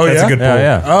 oh, That's yeah? a good Yeah, point.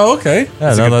 yeah. Oh, okay.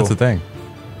 Yeah, a no, good that's pull. the thing.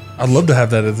 I'd love to have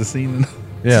that as a scene.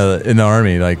 Yeah, in the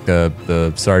army, like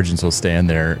the sergeants will stand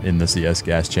there in the CS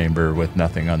gas chamber with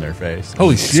nothing on their face.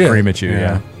 Holy And shit. Scream at you,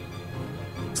 yeah.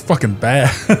 It's fucking bad.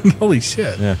 Holy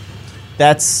shit. Yeah.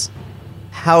 That's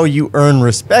how you earn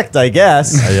respect, I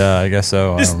guess. Yeah, I guess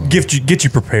so. I don't know. Just get you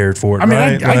prepared for it. I mean,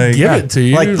 right? I give it to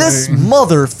you. Like, this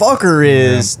motherfucker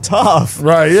is tough.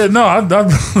 Right, yeah, no, I'm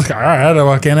like, all right,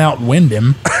 I can't outwind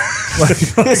him.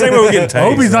 Same way we get tased. I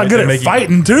hope he's not right? good They at make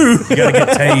fighting, too. You got to get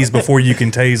tased before you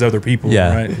can tase other people.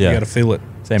 Yeah, right? yeah. You got to feel it.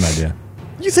 Same idea.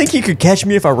 You think you could catch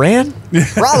me if I ran?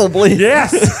 Probably.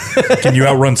 Yes. Can you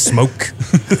outrun smoke?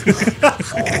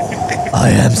 I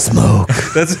am smoke.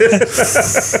 That's it.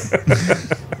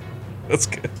 That's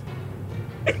good.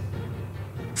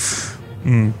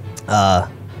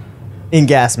 In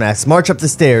gas masks, march up the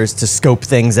stairs to scope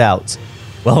things out.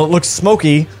 Well, it looks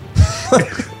smoky.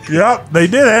 Yep, they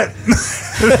did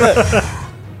it.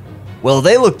 Well,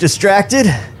 they look distracted.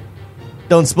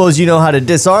 Don't suppose you know how to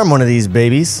disarm one of these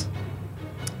babies?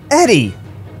 Eddie!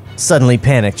 Suddenly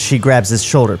panicked, she grabs his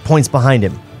shoulder, points behind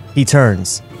him. He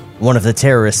turns. One of the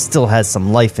terrorists still has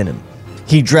some life in him.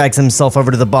 He drags himself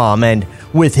over to the bomb and,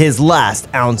 with his last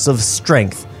ounce of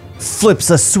strength, flips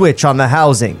a switch on the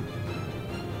housing.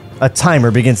 A timer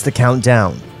begins to count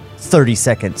down. 30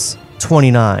 seconds.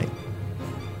 29.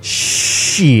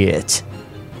 Shit.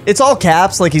 It's all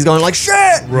caps, like he's going like,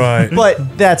 shit! Right.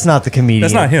 But that's not the comedian.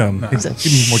 That's not him. He's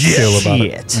even more chill about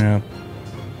it. Shit. Yeah.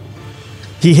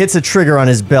 He hits a trigger on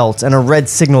his belt, and a red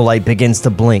signal light begins to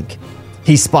blink.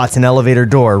 He spots an elevator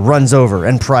door, runs over,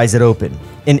 and pries it open.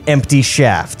 An empty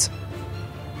shaft.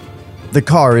 The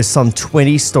car is some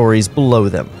 20 stories below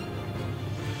them.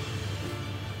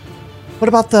 What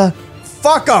about the...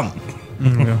 Fuck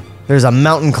 'em! There's a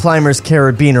mountain climber's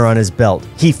carabiner on his belt.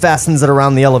 He fastens it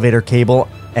around the elevator cable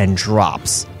and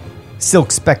drops.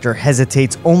 Silk Spectre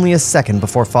hesitates only a second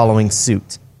before following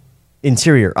suit.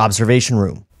 Interior observation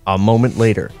room. A moment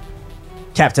later.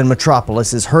 Captain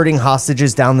Metropolis is herding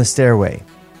hostages down the stairway.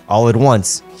 All at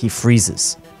once, he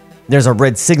freezes. There's a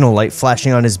red signal light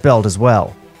flashing on his belt as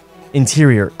well.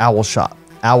 Interior owl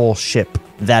ship.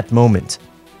 That moment.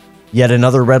 Yet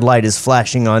another red light is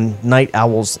flashing on Night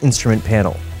Owl's instrument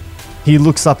panel. He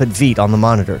looks up at Veet on the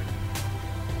monitor.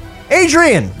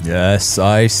 Adrian! Yes,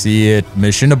 I see it.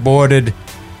 Mission aborted.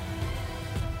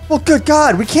 Well, good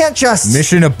God, we can't just...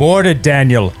 Mission aborted,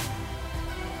 Daniel.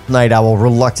 Night Owl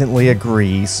reluctantly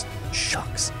agrees.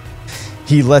 Shucks.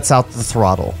 He lets out the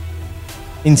throttle.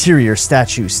 Interior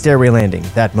statue, stairway landing,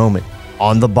 that moment.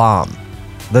 On the bomb.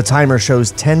 The timer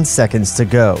shows 10 seconds to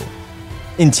go.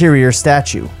 Interior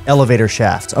statue, elevator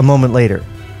shaft, a moment later.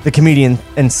 The comedian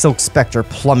and Silk Spectre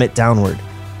plummet downward,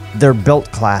 their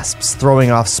belt clasps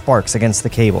throwing off sparks against the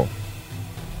cable.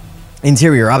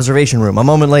 Interior observation room, a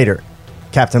moment later.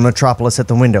 Captain Metropolis at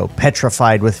the window,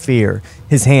 petrified with fear,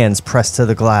 his hands pressed to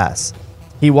the glass.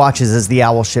 He watches as the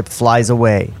owl ship flies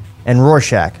away, and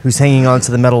Rorschach, who's hanging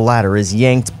onto the metal ladder, is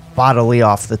yanked bodily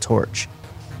off the torch.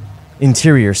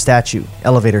 Interior statue,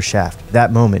 elevator shaft,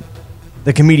 that moment.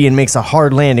 The comedian makes a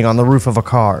hard landing on the roof of a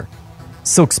car.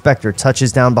 Silk Spectre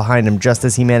touches down behind him just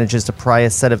as he manages to pry a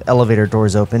set of elevator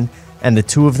doors open, and the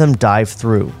two of them dive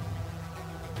through.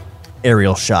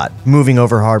 Aerial shot, moving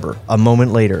over harbor, a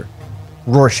moment later.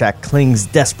 Rorschach clings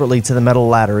desperately to the metal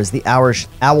ladder as the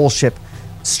owl ship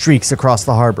streaks across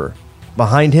the harbor.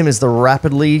 Behind him is the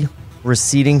rapidly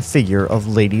receding figure of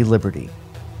Lady Liberty.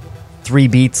 3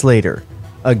 beats later,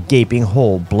 a gaping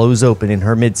hole blows open in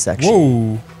her midsection.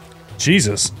 Whoa.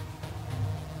 Jesus.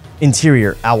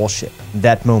 Interior owl ship,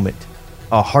 that moment.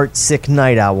 A heart-sick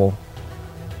night owl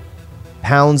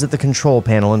pounds at the control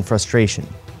panel in frustration.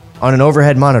 On an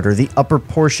overhead monitor, the upper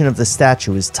portion of the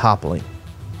statue is toppling.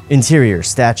 Interior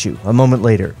statue, a moment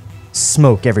later.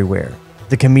 Smoke everywhere.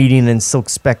 The comedian and Silk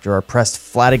Spectre are pressed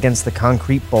flat against the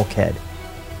concrete bulkhead.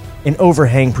 An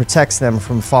overhang protects them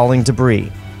from falling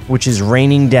debris, which is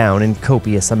raining down in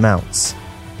copious amounts.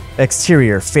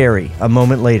 Exterior ferry, a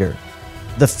moment later.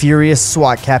 The furious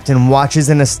SWAT captain watches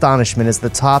in astonishment as the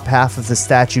top half of the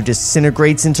statue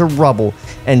disintegrates into rubble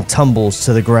and tumbles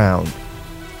to the ground.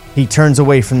 He turns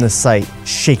away from the sight,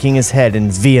 shaking his head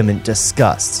in vehement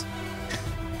disgust.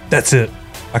 That's it.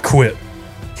 I quit.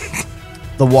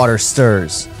 The water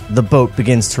stirs. The boat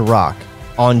begins to rock.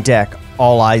 On deck,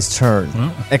 all eyes turn.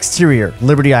 Exterior,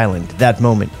 Liberty Island, that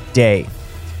moment, day.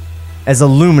 As a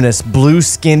luminous,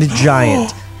 blue-skinned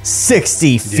giant,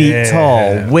 60 feet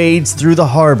tall, wades through the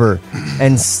harbor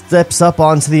and steps up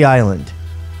onto the island.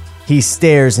 He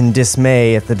stares in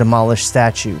dismay at the demolished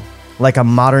statue, like a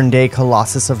modern-day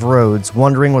Colossus of Rhodes,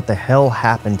 wondering what the hell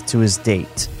happened to his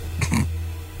date.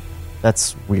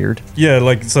 That's weird. Yeah,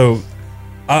 like, so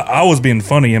I was being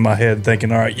funny in my head,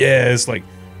 thinking, all right, yeah, it's like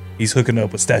he's hooking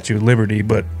up with Statue of Liberty,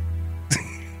 but...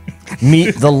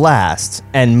 Meet the last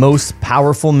and most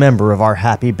powerful member of our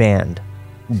happy band,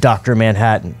 Dr.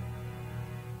 Manhattan.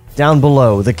 Down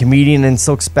below, the comedian and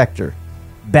Silk Spectre,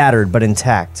 battered but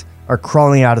intact, are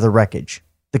crawling out of the wreckage.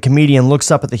 The comedian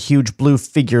looks up at the huge blue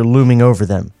figure looming over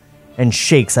them and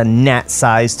shakes a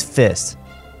gnat-sized fist.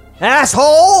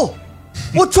 Asshole!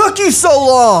 What took you so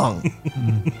long?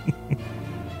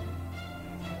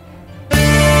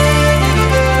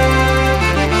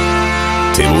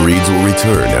 Table Reads will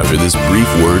return after this brief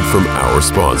word from our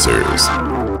sponsors.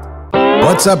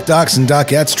 What's up, docs and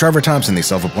docettes? Trevor Thompson, the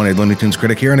self-appointed Looney Tunes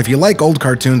critic here, and if you like old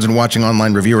cartoons and watching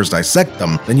online reviewers dissect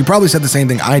them, then you probably said the same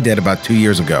thing I did about 2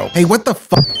 years ago. Hey, what the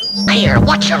fuck? Here,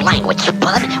 watch your language, you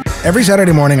bud. Every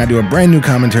Saturday morning, I do a brand new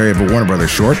commentary of a Warner Brothers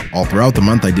short. All throughout the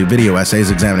month, I do video essays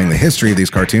examining the history of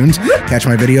these cartoons. Catch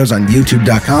my videos on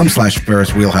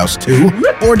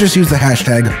youtube.com/FerrisWheelhouse2, or just use the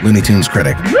hashtag Looney Tunes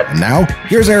Critic. And now,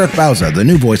 here's Eric Bauza, the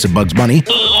new voice of Bugs Bunny.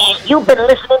 You've been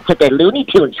listening to the Looney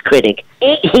Tunes Critic.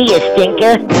 Ain't he a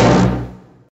stinker?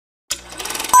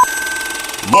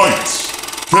 Lights,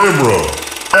 camera,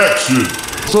 action.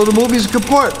 So the movie's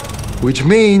kaput, which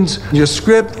means your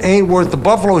script ain't worth the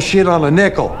buffalo shit on a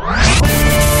nickel.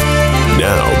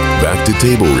 Now, back to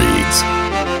Table Reads.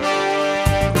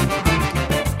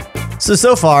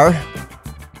 So far,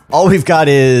 all we've got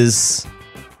is,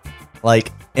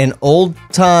 like, an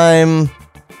old-time,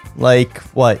 like,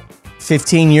 what,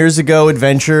 15 years ago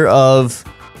adventure of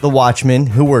the Watchmen,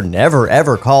 who were never,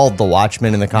 ever called the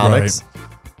Watchmen in the comics.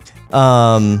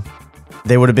 Right.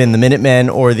 They would have been the Minutemen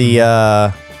or the,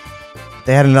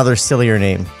 they had another sillier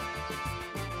name.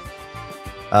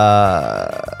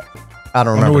 I don't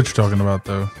remember. I know what you're talking about,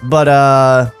 though.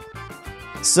 But,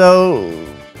 so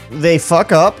they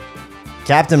fuck up.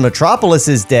 Captain Metropolis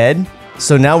is dead,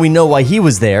 so now we know why he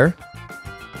was there.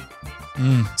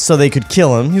 So they could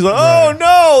kill him. He's like, oh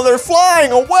no, they're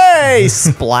flying away!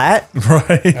 Splat.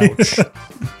 Right.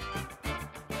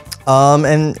 Ouch.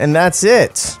 And that's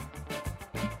it.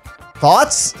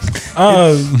 Thoughts?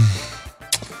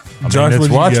 Josh, it's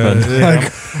Watchmen.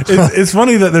 It's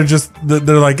funny that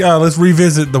they're like, oh, let's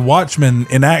revisit the Watchmen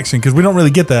in action because we don't really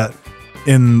get that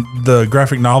in the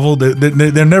graphic novel.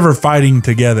 They're never fighting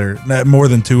together, not more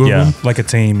than two of them, like a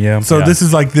team. Yeah. So this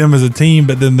is like them as a team,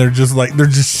 but then they're just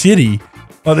shitty.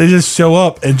 Well, they just show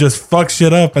up and just fuck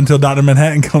shit up until Dr.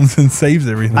 Manhattan comes and saves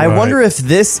everything. I wonder if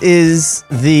this is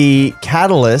the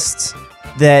catalyst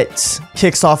that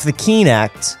kicks off the Keene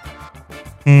Act.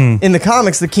 In the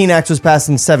comics, the Keene Act was passed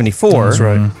in 1974. That's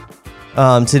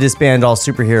right. To disband all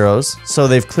superheroes. So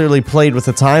they've clearly played with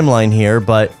the timeline here,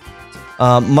 but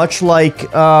much like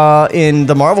in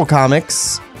the Marvel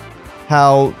comics,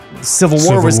 how Civil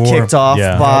War was kicked off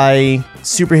by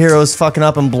superheroes fucking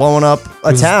up and blowing up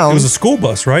a town. It was a school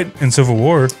bus, right? In Civil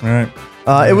War, right?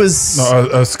 It was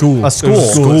a school. A school.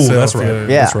 Itself, that's right. Yeah.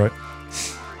 That's right.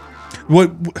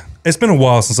 What? It's been a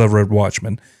while since I've read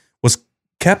Watchmen. Was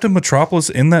Captain Metropolis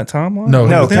in that timeline? No,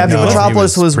 Captain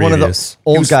Metropolis was one of the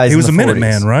old guys. He was in a the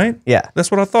Minuteman, 40s. right? Yeah.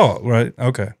 That's what I thought, right?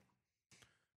 Okay.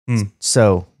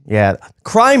 So, yeah.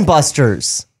 Crime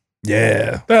Busters.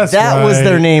 Yeah. That was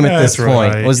their name at this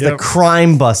point. right. Was the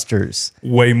Crime Busters.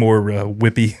 Way more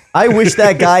whippy. I wish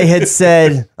that guy had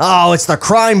said, "Oh, it's the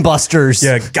Crime Busters."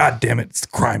 Yeah, god damn it, it's the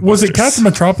Crime Was Busters. it Captain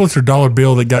Metropolis or Dollar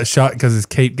Bill that got shot because his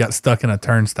cape got stuck in a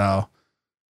turnstile?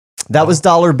 That was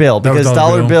Dollar Bill, because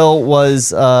Dollar Bill was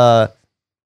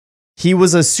he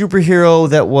was a superhero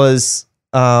that was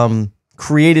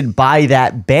created by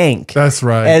that bank. That's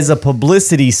right. As a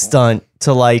publicity stunt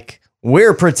to like,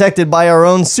 we're protected by our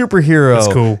own superhero.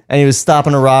 That's cool. And he was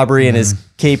stopping a robbery and his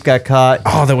cape got caught.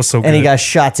 Oh, that was so good. And he got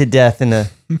shot to death in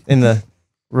the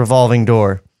revolving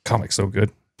door. Comic's so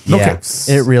good. Yeah,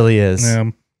 it really is.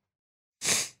 Yeah.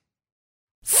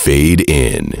 Fade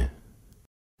in.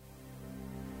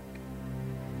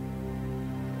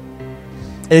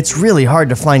 It's really hard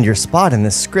to find your spot in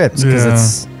this script because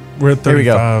it's. We're at Here we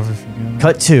go. 35. If you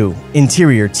Cut 2,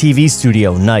 interior TV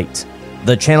studio, night.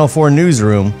 The Channel 4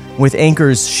 newsroom with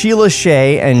anchors Sheila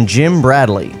Shea and Jim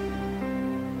Bradley.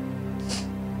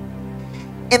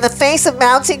 In the face of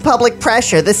mounting public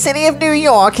pressure, the city of New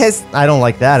York has... I don't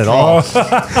like that at all. I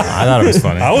thought it was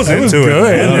funny. I was That was into good.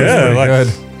 it. That was Yeah,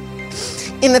 pretty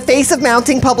like, In the face of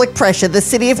mounting public pressure, the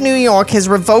city of New York has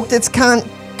revoked its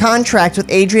contract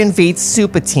with Adrian Veidt's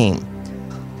super team.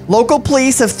 Local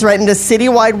police have threatened a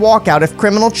citywide walkout if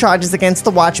criminal charges against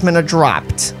the Watchmen are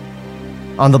dropped.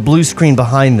 On the blue screen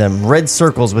behind them, red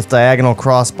circles with diagonal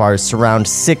crossbars surround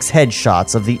 6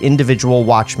 headshots of the individual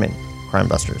Watchmen, Crime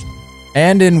Busters.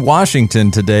 And in Washington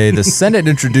today, the Senate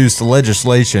introduced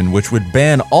legislation which would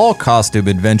ban all costume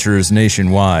adventurers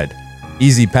nationwide.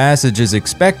 Easy passage is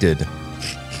expected.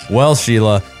 Well,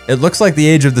 Sheila, it looks like the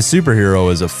age of the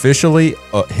superhero is officially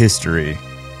history.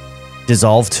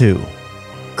 Dissolve 2.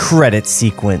 Credit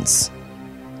sequence.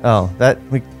 Oh, that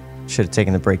we should have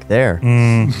taken the break there.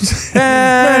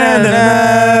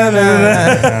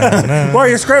 Well,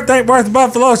 your script ain't worth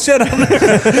buffalo shit on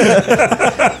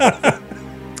it.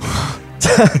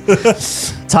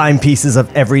 Timepieces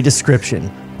of every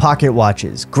description. Pocket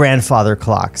watches, grandfather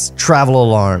clocks, travel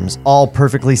alarms, all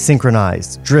perfectly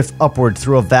synchronized, drift upward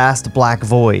through a vast black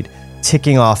void,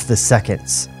 ticking off the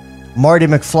seconds. Marty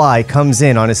McFly comes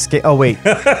in on his Oh, wait.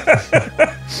 Hit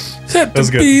the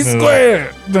good. B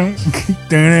square.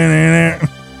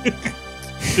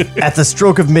 At the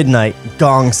stroke of midnight,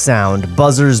 gongs sound,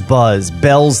 buzzers buzz,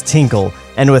 bells tinkle,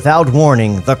 and without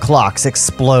warning, the clocks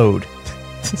explode.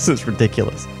 This is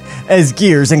ridiculous. As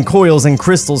gears and coils and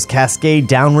crystals cascade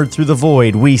downward through the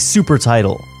void, we super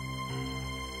title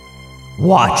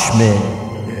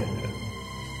Watchmen.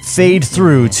 Fade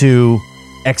through to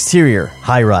exterior,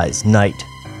 high-rise, night.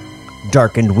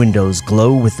 Darkened windows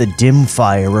glow with the dim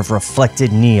fire of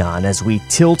reflected neon as we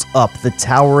tilt up the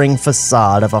towering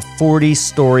facade of a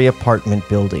 40-story apartment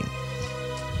building.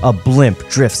 A blimp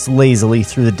drifts lazily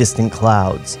through the distant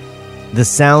clouds. The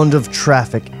sound of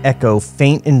traffic echo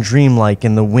faint and dreamlike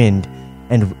in the wind,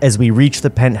 and as we reach the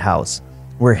penthouse,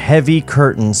 where heavy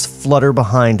curtains flutter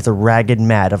behind the ragged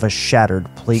mat of a shattered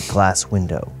plate glass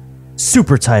window.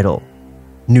 Super title,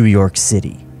 New York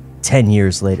City, 10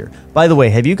 years later. By the way,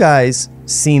 have you guys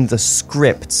seen the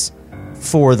scripts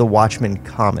for the Watchmen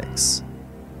comics?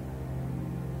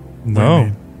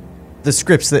 no. The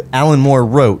scripts that Alan Moore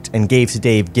wrote and gave to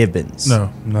Dave Gibbons.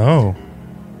 No.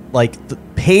 Like,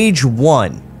 page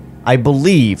 1, I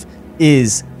believe,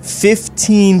 is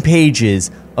 15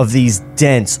 pages of these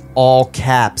dense, all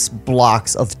caps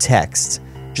blocks of text,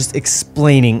 just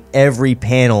explaining every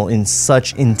panel in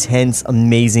such intense,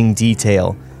 amazing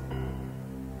detail.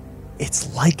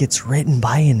 It's like it's written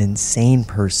by an insane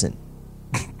person.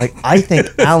 Like, I think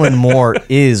Alan Moore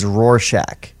is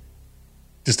Rorschach.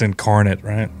 Just incarnate,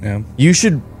 right? Yeah. You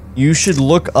should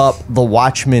look up the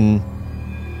Watchmen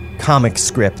comic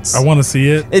scripts. I want to see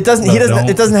it. It doesn't.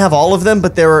 It doesn't have all of them,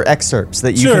 but there are excerpts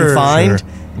that you can find,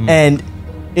 and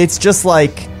it's just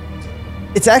like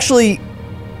it's actually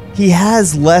he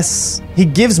has less. He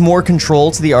gives more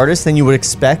control to the artist than you would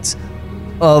expect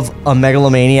of a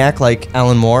megalomaniac like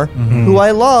Alan Moore, who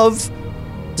I love,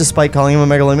 despite calling him a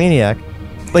megalomaniac.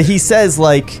 But he says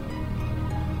like,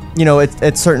 you know,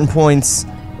 at certain points,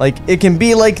 like it can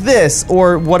be like this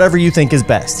or whatever you think is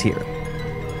best here.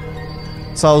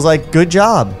 So I was like, good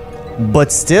job.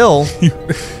 But still,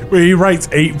 where he writes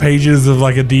 8 pages of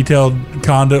like a detailed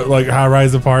condo, like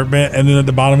high-rise apartment, and then at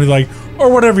the bottom he's like, or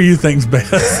whatever you think's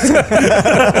best.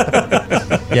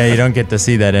 Yeah, you don't get to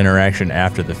see that interaction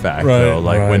after the fact, though.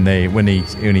 Like when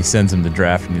he sends him the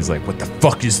draft, and he's like, "What the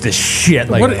fuck is this shit?"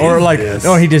 Like, What or is like, this?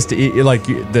 no, he just like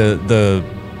the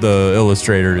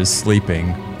illustrator is sleeping,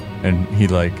 and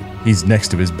he's next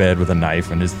to his bed with a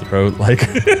knife in his throat, like,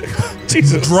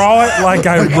 Jesus. Draw it like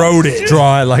I wrote it.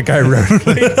 Draw it like I wrote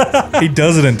it. He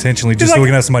does it intentionally just so we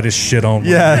can have somebody to shit on.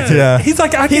 Yeah. He's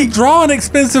like, I can draw an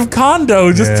expensive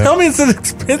condo. Just tell me it's an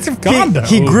expensive condo.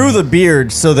 He grew the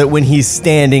beard so that when he's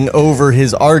standing over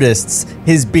his artists,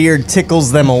 his beard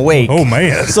tickles them awake. Oh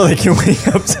man! So they can wake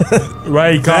up to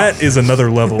Wake up. That is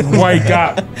another level. Wake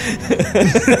up.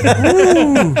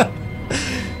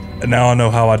 And now I know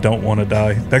how I don't want to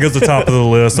die. That goes to the top of the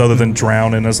list, other than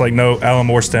drowning. It's like, no, Alan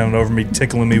Moore standing over me,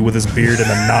 tickling me with his beard and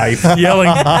a knife.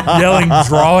 yelling,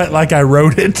 draw it like I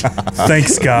wrote it.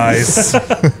 Thanks, guys.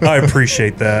 I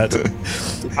appreciate that.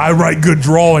 I write good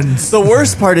drawings. The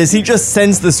worst part is he just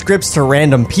sends the scripts to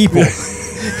random people.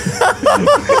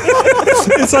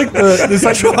 It's like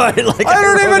I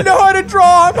don't even know how to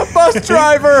draw. I'm a bus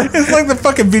driver. It's like the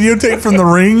fucking videotape from The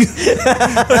Ring.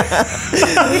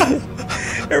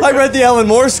 I read the Alan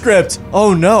Moore script.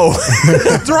 Oh no.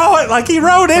 Draw it like he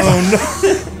wrote it.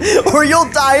 Oh Or you'll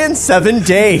die in 7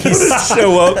 days. no.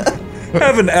 Show up.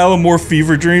 Having Alan Moore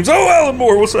fever dreams. Oh, Alan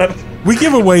Moore, what's up? We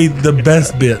give away the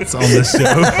best bits on this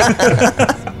show.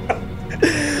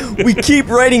 We keep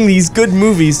writing these good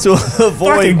movies to avoid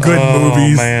Fucking good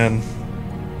movies. Oh, man.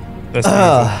 That's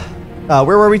beautiful.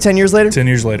 where were we 10 years later? 10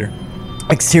 years later.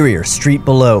 Exterior, street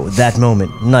below, that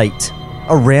moment, night.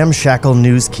 A ramshackle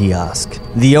news kiosk.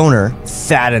 The owner,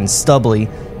 fat and stubbly,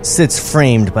 sits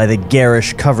framed by the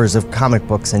garish covers of comic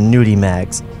books and nudie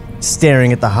mags,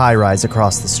 staring at the high-rise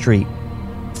across the street.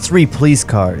 3 police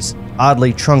cars,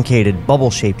 oddly truncated,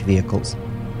 bubble-shaped vehicles,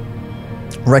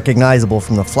 recognizable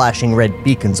from the flashing red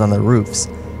beacons on the roofs,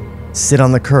 sit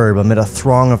on the curb amid a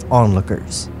throng of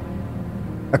onlookers.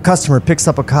 A customer picks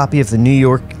up a copy of the New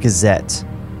York Gazette.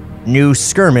 New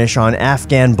skirmish on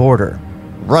Afghan border.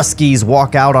 Ruskies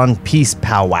walk out on peace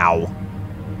powwow.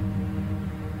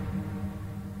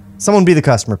 Someone be the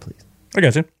customer, please. I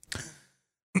got you.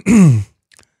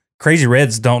 Crazy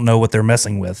Reds don't know what they're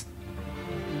messing with.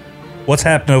 What's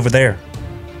happening over there?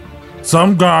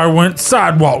 Some guy went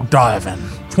sidewalk diving.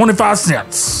 25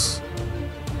 cents.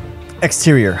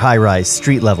 Exterior, high-rise,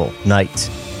 street level, night.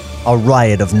 A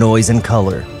riot of noise and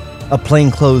color. A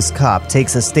plainclothes cop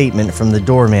takes a statement from the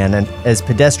doorman, and as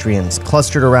pedestrians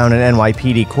clustered around an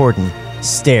NYPD cordon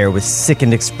stare with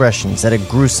sickened expressions at a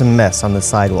gruesome mess on the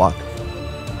sidewalk.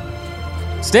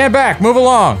 Stand back, move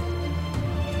along.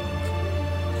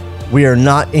 We are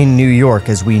not in New York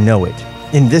as we know it.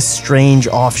 In this strange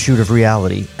offshoot of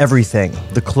reality, everything,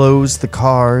 the clothes, the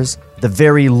cars, the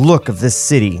very look of this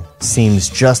city seems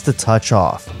just a touch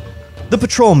off. The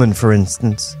patrolman, for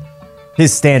instance.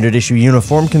 His standard issue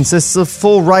uniform consists of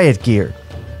full riot gear,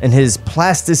 and his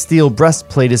plastisteel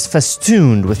breastplate is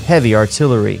festooned with heavy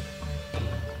artillery.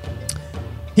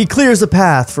 He clears a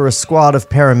path for a squad of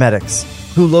paramedics,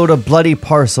 who load a bloody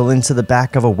parcel into the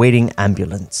back of a waiting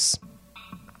ambulance.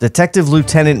 Detective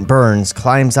Lieutenant Burns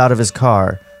climbs out of his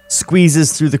car,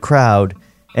 squeezes through the crowd,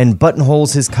 and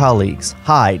buttonholes his colleagues,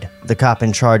 Hyde, the cop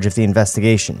in charge of the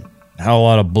investigation. Had a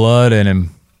lot of blood in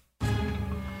him.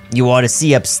 You ought to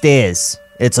see upstairs.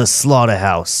 It's a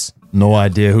slaughterhouse. No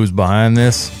idea who's behind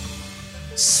this.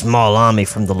 Small army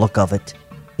from the look of it.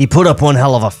 He put up one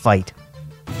hell of a fight.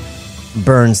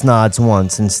 Burns nods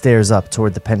once and stares up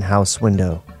toward the penthouse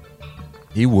window.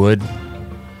 He would.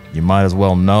 You might as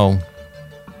well know.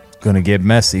 It's gonna get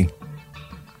messy.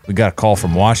 We got a call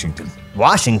from Washington.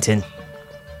 Washington?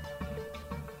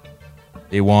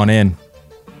 They want in.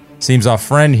 Seems our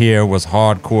friend here was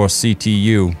hardcore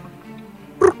CTU.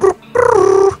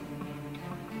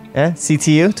 Yeah,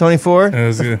 CTU, 24? That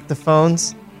was good. The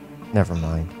phones? Never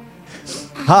mind.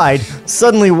 Hyde,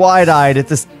 suddenly wide-eyed at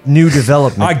this new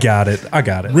development. I got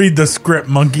it. Read the script,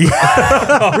 monkey.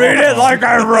 Read it like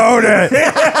I wrote it.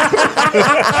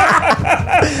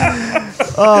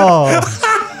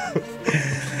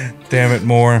 Damn it,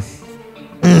 Moore.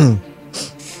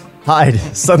 Hyde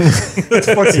suddenly.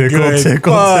 Tickle.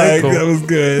 That was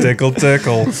good. Tickle.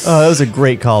 That was a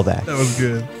great callback. That was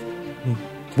good.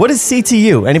 What is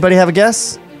CTU? Anybody have a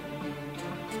guess?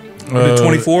 The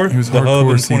 24? He was The hub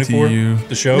hardcore in 24? CTU.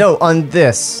 The show? No, on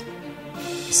this.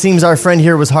 Seems our friend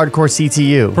here was hardcore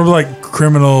CTU. Probably like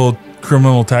criminal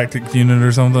tactics unit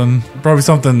or something. Probably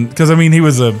something because I mean he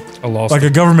was a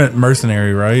government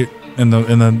mercenary, right? In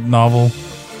the novel.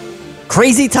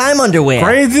 Crazy time underwear.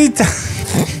 Crazy time.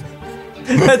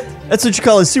 That's what you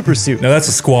call a super suit. No, that's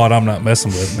a squad I'm not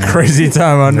messing with, man. Crazy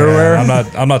time underwear. Yeah,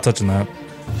 I'm not touching that.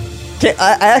 Okay,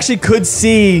 I actually could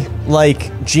see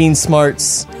like Gene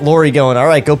Smart's Lori going, all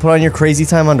right, go put on your crazy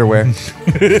time underwear.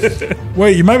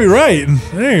 Wait, you might be right.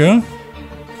 There you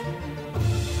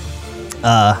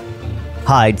go.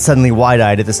 Hyde, suddenly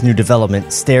wide-eyed at this new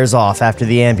development, stares off after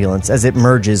the ambulance as it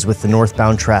merges with the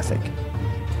northbound traffic.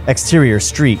 Exterior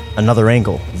street, another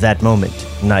angle, that moment,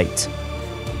 night.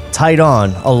 Tied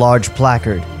on, a large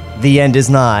placard. The end is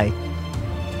nigh.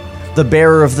 The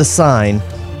bearer of the sign,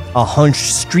 a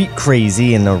hunched street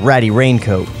crazy in a ratty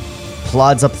raincoat,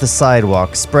 plods up the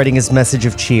sidewalk, spreading his message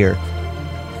of cheer.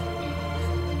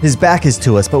 His back is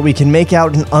to us, but we can make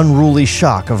out an unruly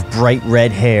shock of bright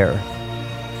red hair.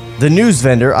 The news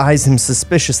vendor eyes him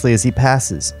suspiciously as he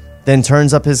passes, then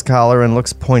turns up his collar and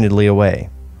looks pointedly away.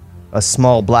 A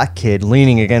small black kid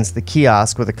leaning against the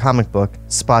kiosk with a comic book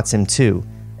spots him too,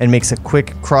 and makes a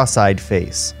quick, cross-eyed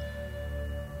face.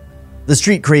 The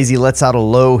street crazy lets out a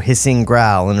low, hissing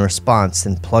growl in response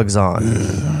and plugs on.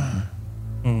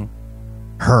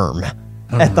 Hamm.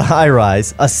 At the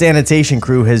high-rise, a sanitation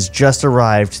crew has just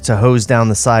arrived to hose down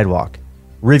the sidewalk.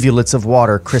 Rivulets of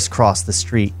water crisscross the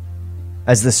street.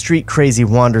 As the street crazy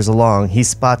wanders along, he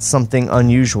spots something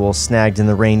unusual snagged in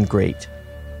the rain grate.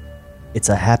 It's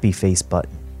a happy face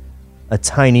button. A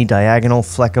tiny diagonal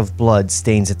fleck of blood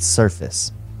stains its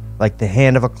surface, like the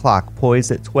hand of a clock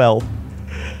poised at 12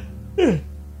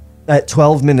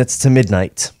 minutes to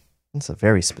midnight. That's a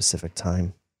very specific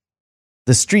time.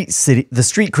 The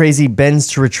street crazy bends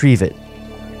to retrieve it.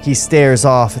 He stares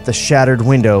off at the shattered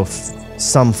window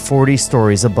some 40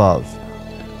 stories above.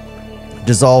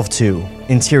 Dissolve to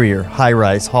interior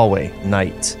high-rise hallway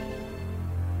night.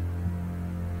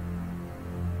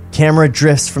 Camera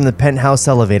drifts from the penthouse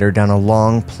elevator down a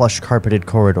long, plush-carpeted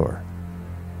corridor.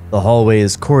 The hallway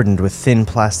is cordoned with thin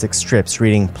plastic strips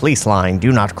reading, "Police line,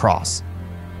 do not cross."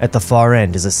 At the far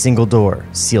end is a single door,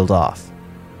 sealed off.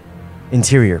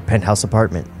 Interior penthouse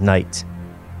apartment, night.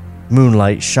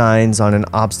 Moonlight shines on an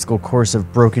obstacle course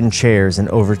of broken chairs and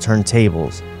overturned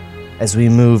tables as we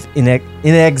move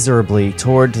inexorably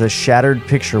toward the shattered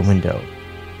picture window.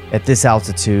 At this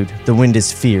altitude, the wind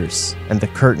is fierce, and the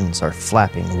curtains are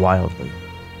flapping wildly.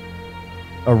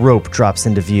 A rope drops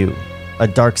into view. A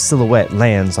dark silhouette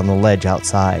lands on the ledge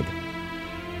outside.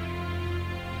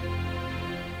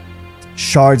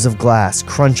 Shards of glass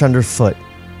crunch underfoot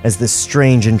as this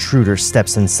strange intruder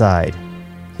steps inside.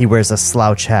 He wears a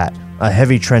slouch hat, a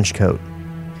heavy trench coat.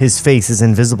 His face is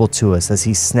invisible to us as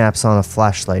he snaps on a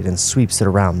flashlight and sweeps it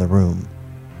around the room.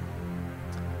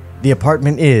 The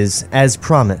apartment is, as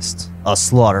promised, a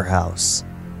slaughterhouse.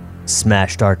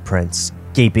 Smashed art prints,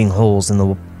 gaping holes in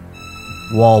the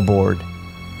wallboard,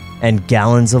 and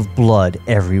gallons of blood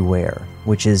everywhere,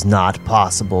 which is not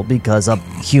possible because a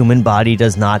human body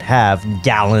does not have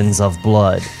gallons of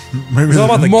blood. Maybe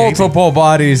multiple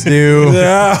bodies do.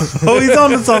 Yeah. Oh, he's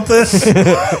on to something.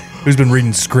 Who's been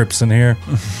reading scripts in here?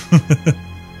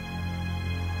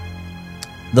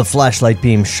 The flashlight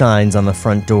beam shines on the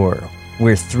front door,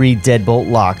 where 3 deadbolt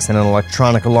locks and an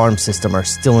electronic alarm system are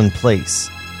still in place,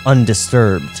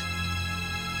 undisturbed.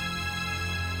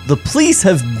 The police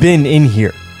have been in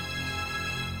here.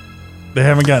 They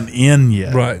haven't gotten in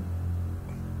yet. Right.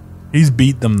 He's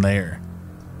beat them there.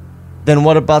 Then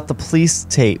what about the police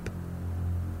tape?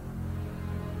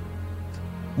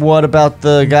 What about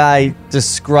the guy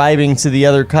describing to the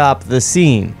other cop the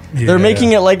scene? Yeah. They're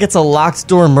making it like it's a locked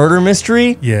door murder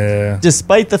mystery, Yeah.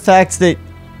 despite the fact that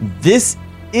this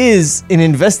is an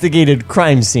investigated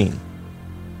crime scene.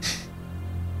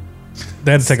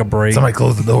 They had to take a break. Somebody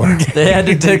close the door. They had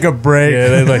to take a break. Yeah,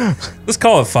 they like, let's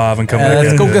call it 5 and come back.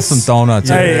 Let's in. go get some donuts.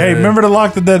 Hey, remember to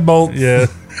lock the deadbolt. Yeah.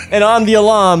 And on the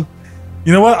alarm,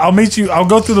 You know what? I'll meet you. I'll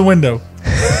go through the window.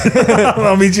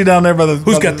 I'll meet you down there by the.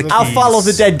 Who's got the I'll follow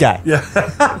the dead guy. Yeah.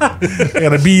 I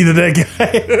gotta be the dead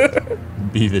guy.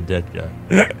 Be the dead guy.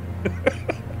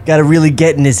 got to really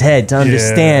get in his head to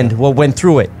understand what went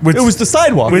through it. It was the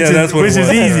sidewalk. Which is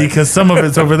easy because some of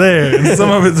it's over there and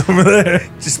some of it's over there.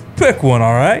 Just pick one,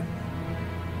 all right?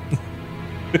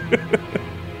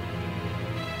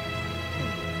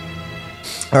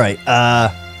 All right.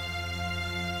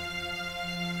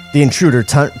 The intruder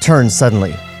turns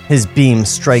suddenly. His beam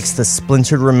strikes the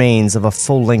splintered remains of a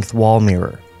full-length wall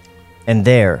mirror. And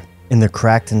there, in the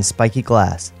cracked and spiky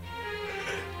glass,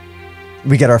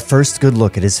 we get our first good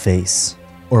look at his face.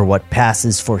 Or what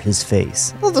passes for his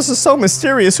face. Oh, this is so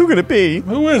mysterious. Who could it be?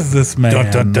 Who is this man?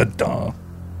 Dun, dun, dun, dun.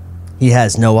 He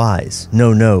has no eyes,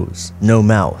 no nose, no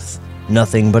mouth.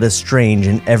 Nothing but a strange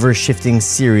and ever-shifting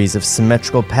series of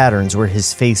symmetrical patterns where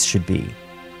his face should be.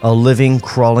 A living,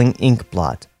 crawling ink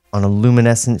blot on a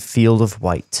luminescent field of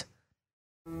white.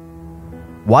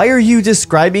 Why are you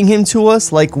describing him to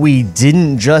us like we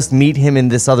didn't just meet him in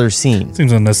this other scene?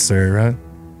 Seems unnecessary, right?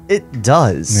 It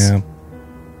does. Yeah.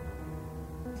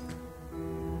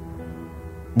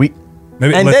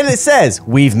 Then it says,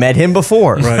 we've met him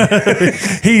before. Right.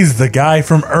 He's the guy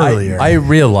from earlier. I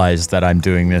realize that I'm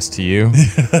doing this to you.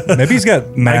 Maybe he's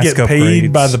got mask I get paid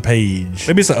upgrades. by the page.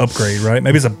 Maybe it's an upgrade, right?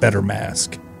 Maybe it's a better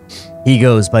mask. He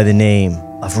goes by the name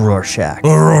of Rorschach.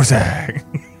 Rorschach.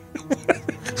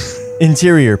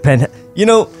 Interior pen. You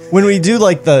know, when we do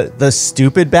like the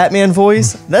stupid Batman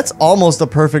voice, that's almost a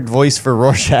perfect voice for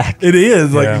Rorschach. It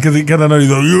is, like, because he kind of knows,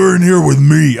 he's like, you're in here with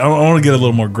me. I want to get a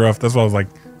little more gruff. That's why I was like,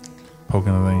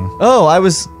 poking the thing. Oh, I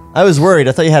was worried.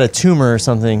 I thought you had a tumor or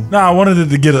something. No, I wanted it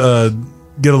to get a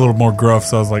little more gruff,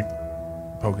 so I was like,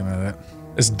 poking at it.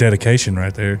 It's dedication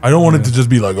right there. I don't want it to just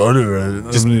be like, I'm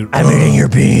eating your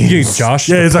beans. You, Josh.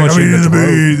 Yeah, it's like, I'm eating the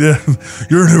beans. Yeah.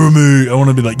 You're in here with me. I want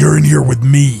to be like, you're in here with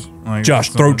me. Like, Josh,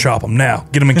 throat chop him now.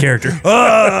 Get him in character.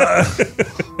 I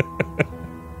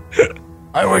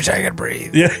wish I could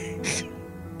breathe. Yeah.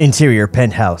 Interior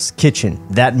penthouse, kitchen,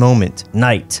 that moment,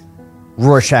 night.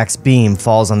 Rorschach's beam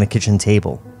falls on the kitchen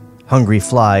table. Hungry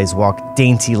flies walk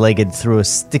dainty-legged through a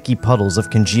sticky puddles of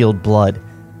congealed blood.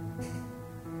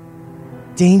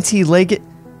 Dainty-legged?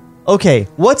 Okay,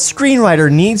 what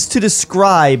screenwriter needs to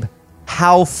describe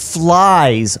how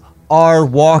flies are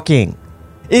walking?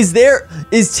 Is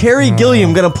Terry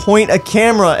Gilliam gonna point a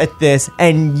camera at this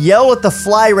and yell at the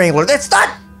fly wrangler, that's not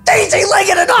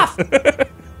dainty-legged enough?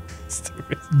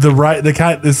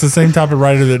 It's the same type of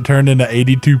writer that turned into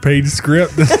 82-page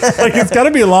script. Like, it's got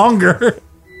to be longer.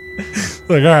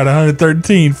 Like, all right,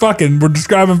 113. Fucking, we're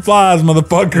describing flies,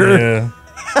 motherfucker. Yeah.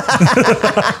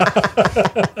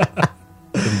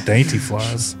 Them dainty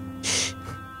flies.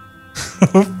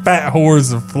 Fat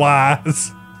whores of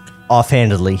flies.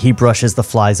 Offhandedly, he brushes the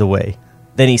flies away.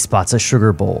 Then he spots a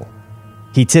sugar bowl.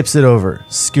 He tips it over,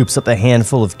 scoops up a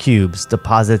handful of cubes,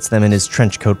 deposits them in his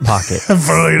trench coat pocket.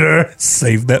 For later.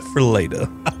 Save that for later.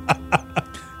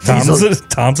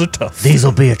 Times are tough.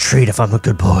 These'll be a treat if I'm a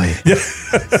good boy. Yeah,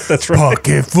 that's right.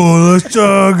 Pocket full of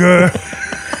sugar.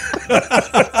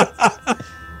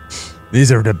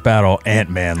 These are to battle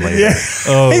Ant-Man later. Yeah.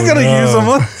 Oh, he's going to use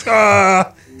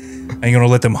them. Ain't gonna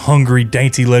let them hungry,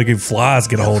 dainty-legged flies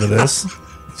get a hold of this.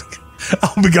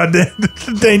 Oh my goddamn,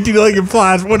 dainty-legged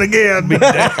flies win again.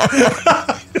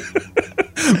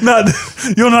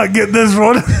 You'll not get this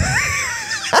one.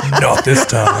 Not this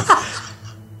time.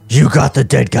 You got the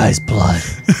dead guy's blood.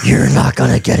 You're not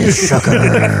gonna get his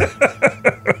sugar.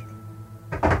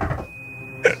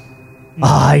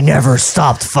 I never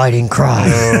stopped fighting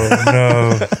crime. Oh,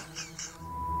 no.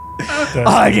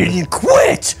 I didn't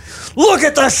quit. Look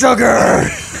at the sugar.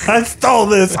 I stole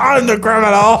this. I'm the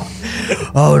criminal.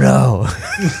 Oh no.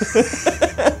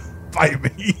 Fight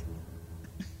me.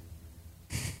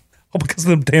 Oh, because of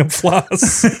them damn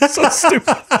flies. So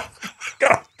stupid.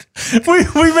 God.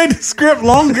 We made the script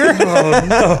longer. Oh,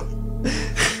 no.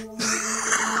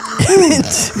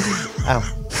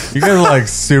 Ow. You guys are like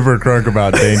super crunk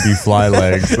about dainty fly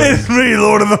legs. It's me,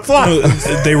 Lord of the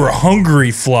Flies. They were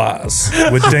hungry flies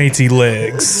with dainty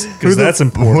legs. Because that's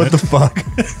important. What the fuck?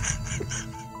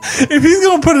 If he's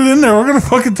going to put it in there, we're going to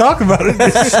fucking talk about it.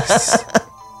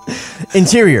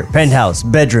 Interior, penthouse,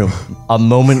 bedroom. A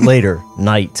moment later,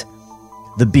 night.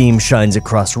 The beam shines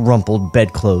across rumpled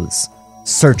bedclothes,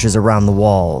 searches around the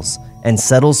walls, and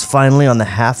settles finally on the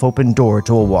half-open door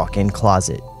to a walk-in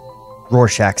closet.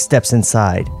 Rorschach steps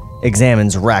inside,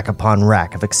 examines rack upon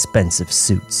rack of expensive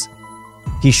suits.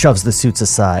 He shoves the suits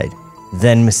aside.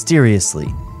 Then, mysteriously,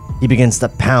 he begins to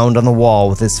pound on the wall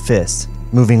with his fist,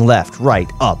 moving left, right,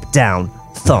 up, down,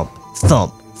 thump,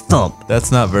 thump, thump.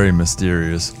 That's not very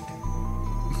mysterious.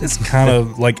 It's kind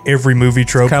of like every movie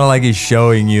trope. Kind of like he's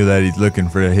showing you that he's looking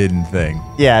for a hidden thing.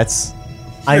 Yeah, it's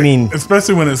I mean,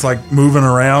 especially when it's like moving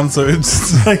around, so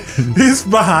it's just like he's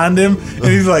behind him, and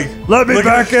he's like, Let me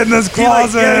back in this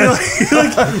closet. He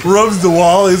like rubs the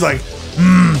wall. He's like,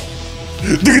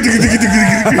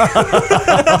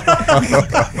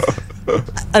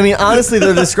 I mean, honestly,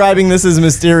 they're describing this as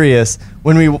mysterious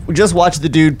when we just watched the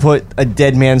dude put a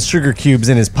dead man's sugar cubes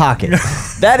in his pocket.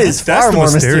 That is far more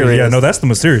mysterious. Yeah, no, that's the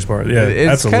mysterious part. Yeah,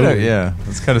 It's absolutely.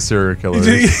 it's kind of serial killer.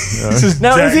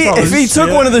 Now, if he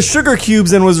took one of the sugar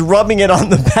cubes and was rubbing it on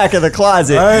the back of the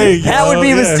closet, that would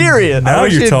be mysterious. Now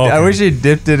you're talking. I wish he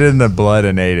dipped it in the blood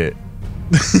and ate it.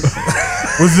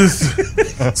 Was this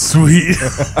sweet?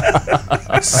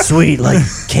 Sweet like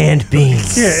canned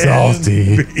beans.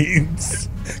 Salty. Beans.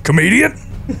 Comedian?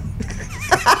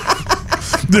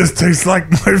 This tastes like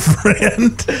my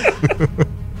friend.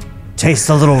 Tastes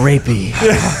a little rapey.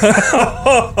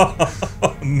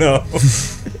 No.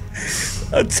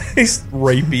 That tastes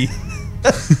rapey.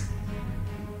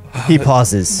 He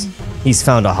pauses. He's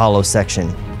found a hollow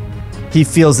section. He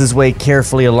feels his way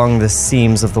carefully along the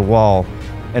seams of the wall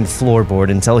and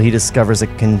floorboard until he discovers a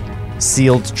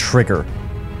concealed trigger.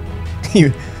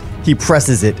 He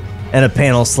presses it, and a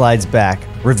panel slides back,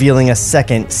 revealing a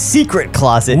second secret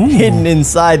closet hidden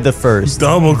inside the first.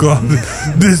 Double closet.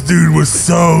 This dude was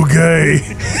so gay.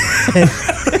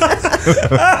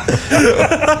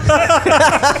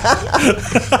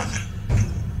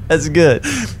 That's good.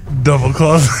 Double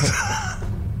closet.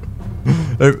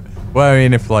 Well, I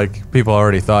mean, if like people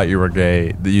already thought you were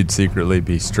gay, that you'd secretly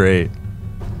be straight.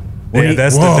 Yeah,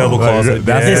 that's the double closet.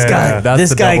 This guy, That's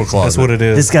the double closet. That's what it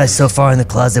is. This guy's so far in the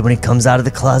closet. When he comes out of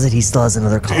the closet, he still has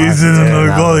another closet. He's in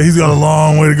another closet. He's got a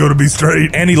long way to go to be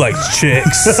straight. And he likes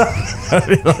chicks.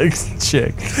 He likes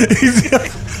chicks.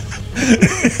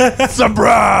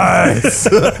 Surprise!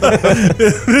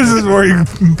 This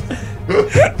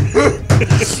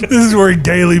is where he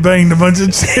gaily banged a bunch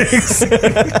of chicks.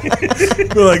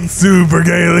 Like super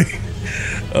gaily.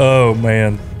 Oh,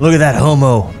 man. Look at that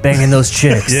homo banging those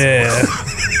chicks. Yeah.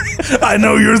 I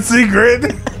know your secret.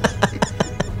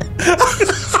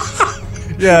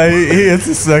 Yeah, he hits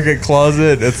the second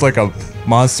closet. It's like a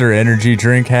Monster Energy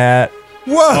drink hat.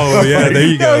 Whoa! Oh, yeah, there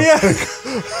you go. Oh, yeah.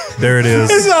 There it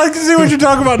is. I can see what you're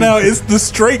talking about now. It's the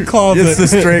straight closet. It's the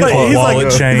straight closet. He's Wallet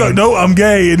like, chain. He's like, no, I'm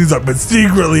gay. And he's like, but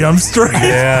secretly I'm straight.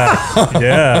 Yeah.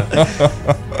 Yeah.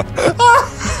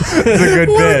 It's a good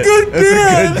bit. good It's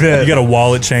a good bit. You got a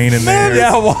wallet chain in there.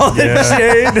 Yeah, wallet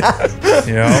chain.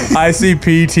 Yeah.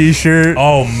 ICP t-shirt.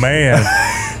 Oh, man.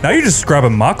 Now you're just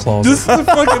describing my closet. This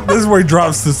is where he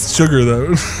drops the sugar,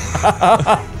 though.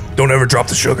 Don't ever drop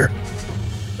the sugar.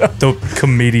 The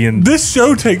comedian. This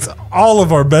show takes all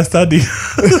of our best ideas.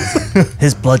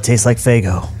 His blood tastes like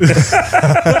Faygo.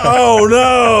 Oh,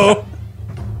 no.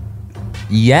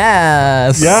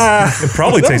 Yes. Yeah. It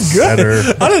probably tastes Good. better.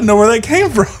 I didn't know where that came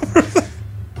from.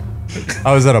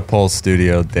 I was at a Pulse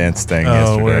Studio dance thing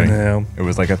Oh, yesterday. well, It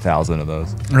was like 1,000 of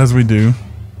those. As we do.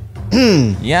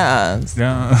 Yes.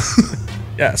 Yeah.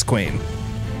 Yes, queen.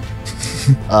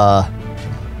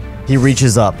 He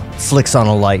reaches up, flicks on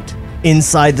a light.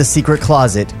 Inside the secret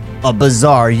closet, a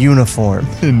bizarre uniform.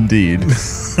 Indeed.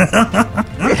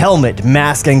 Helmet,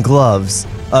 mask, and gloves.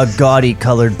 A gaudy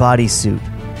colored bodysuit.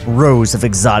 Rows of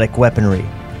exotic weaponry.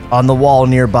 On the wall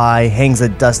nearby hangs a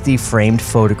dusty framed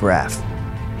photograph.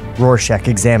 Rorschach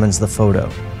examines the photo.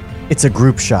 It's a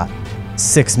group shot.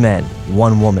 6 men,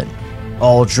 1 woman,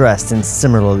 all dressed in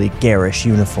similarly garish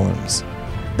uniforms.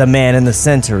 The man in the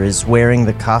center is wearing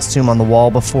the costume on the wall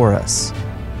before us.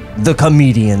 The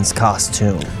comedian's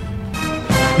costume.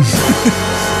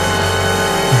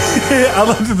 I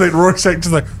like to think Rorschach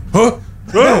just like, huh?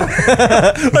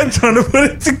 I'm trying to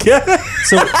put it together.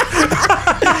 So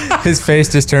his face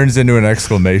just turns into an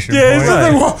exclamation Yeah, point. he's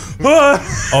like, what?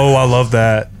 Oh, I love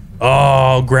that.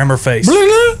 Oh, grammar face.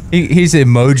 He's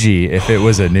emoji if it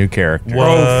was a new character. What?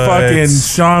 Oh, fucking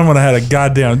Sean would have had a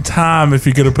goddamn time if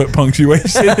he could have put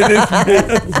punctuation in his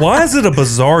head. Why is it a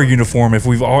bizarre uniform if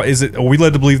we've all are we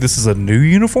led to believe this is a new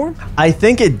uniform? I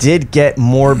think it did get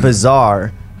more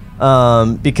bizarre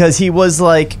because he was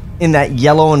like in that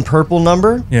yellow and purple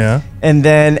number. Yeah. And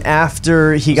then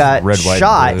after he got red, white,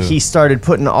 shot, blue. he started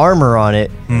putting armor on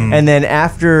it. And then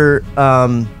after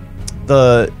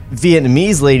the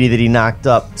Vietnamese lady that he knocked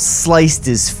up sliced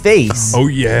his face, Oh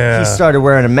yeah. he started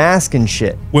wearing a mask and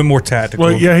shit. Went more tactical.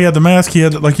 Well, yeah, he had the mask. He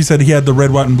had, like you said, he had the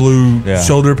red, white, and blue Yeah.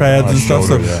 shoulder pads and stuff.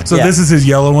 shoulder, So, yeah. so Yeah. this is his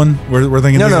yellow one. We're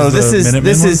thinking This the Minutemen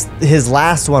is one? his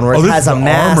last one where Oh, it this has is a the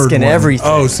mask armored and one. everything.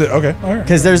 Oh, okay, all right.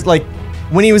 Because there's like,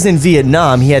 when he was in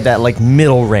Vietnam, he had that like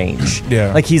middle range.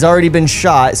 Yeah. Like he's already been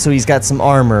shot, so he's got some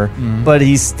armor, but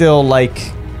he's still like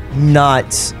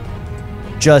not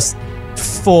just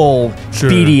full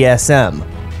BDSM.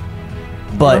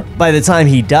 But by the time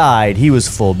he died, he was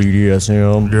full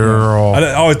BDSM. Girl.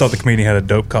 I always thought the comedian had a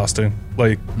dope costume.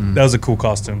 Like, that was a cool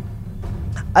costume.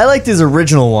 I liked his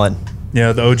original one.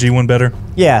 Yeah, the OG one better.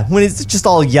 Yeah, when it's just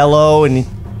all yellow and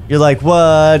you're like,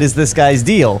 what is this guy's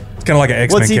deal? It's kind of like an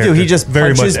X-Men What's he do? character. He just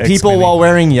Very punches much people X-Men-y. while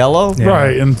wearing yellow? Yeah.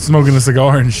 Right, and smoking a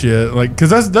cigar and shit. Like,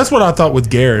 because that's what I thought with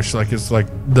Garish. Like, it's like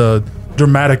the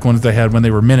dramatic ones they had when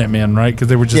they were Minutemen, right? Because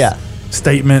they were just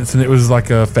statements, and it was like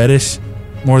a fetish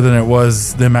more than it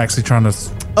was them actually trying to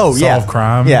solve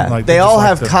crime. Yeah, Like, they just all like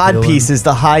have the cod feeling. pieces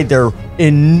to hide their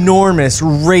enormous,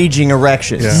 raging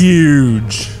erections.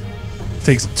 Huge.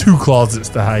 Takes 2 closets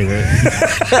to hide it.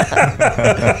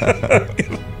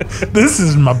 This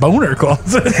is my boner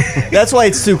closet. That's why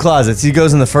it's 2 closets. He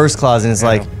goes in the first closet and it's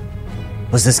like,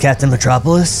 was this Captain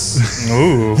Metropolis?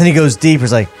 Ooh. Then he goes deeper.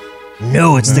 It's like,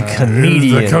 no, it's the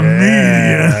comedian. The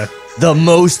comedian. The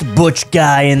most butch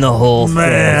guy in the whole thing.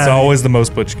 It's always the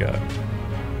most butch guy.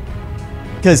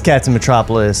 Because Captain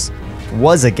Metropolis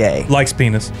was a gay. Likes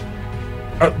penis.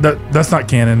 That's not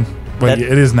canon. But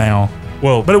it is now.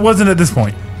 Well, but it wasn't at this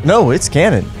point. No, it's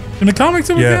canon. In the comics,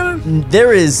 it was canon?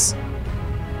 There is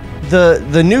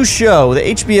the new show, the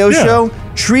HBO show,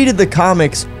 treated the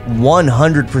comics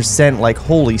 100% like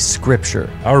holy scripture.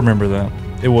 I remember that.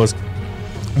 It was.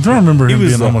 I'm trying to remember He him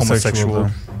was being a homosexual.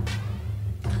 homosexual.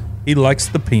 He likes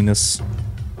the penis.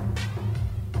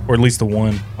 Or at least the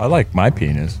one. I like my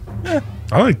penis. I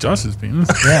like Josh's penis.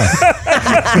 Yeah.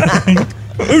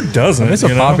 Who doesn't? It's a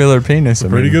popular penis.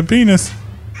 Pretty good penis.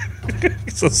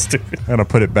 So stupid. I'm gonna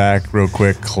put it back real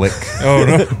quick. Click. Oh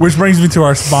no! Which brings me to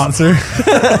our sponsor,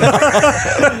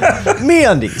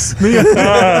 MeUndies.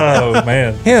 Oh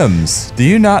man. Hymns. Do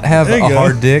you not have There you a go.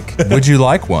 hard dick? Would you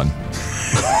like one?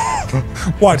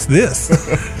 watch this.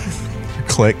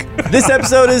 Click. This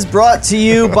episode is brought to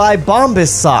you by Bombas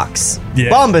Socks. Yeah.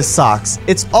 Bombas Socks.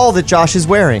 It's all that Josh is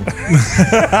wearing.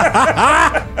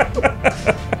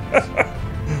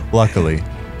 Luckily.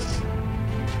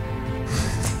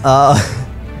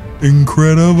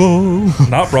 Incredible.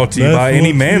 Not brought to you by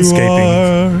any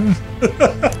manscaping.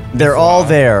 They're all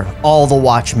there. All the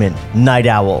Watchmen, Night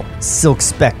Owl, Silk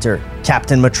Spectre,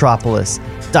 Captain Metropolis,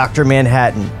 Dr.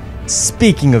 Manhattan,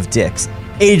 speaking of dicks,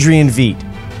 Adrian Veidt,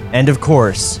 and of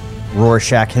course,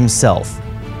 Rorschach himself.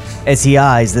 As he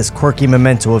eyes this quirky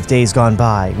memento of days gone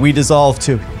by, we dissolve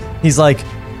to. He's like,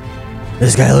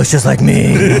 this guy looks just like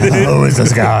me. Who is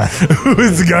this guy? Who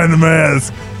is the guy in the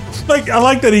mask? Like, I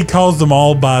like that he calls them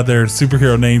all by their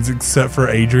superhero names except for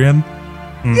Adrian.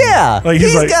 Yeah, Like, he's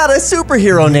he's like- got a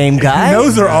superhero name, guy. He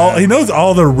knows he knows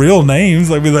all their real names.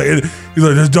 Like, he's like,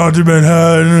 there's Dr.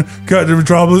 Manhattan, Captain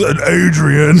Metropolis, and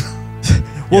Adrian.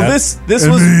 Well, this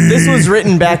was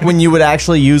written back when you would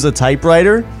actually use a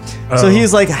typewriter. So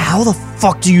he's like, how the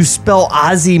fuck do you spell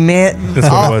Ozyman? That's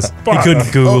what it was. He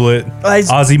couldn't Google it.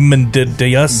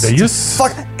 Ozymandias.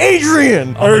 Fuck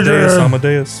Adrian.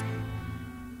 Amadeus.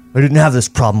 I didn't have this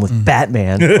problem with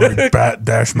Batman. Or Bat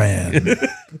Dash Man.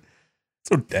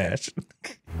 So dash.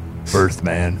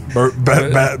 Birthman.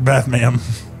 Batman.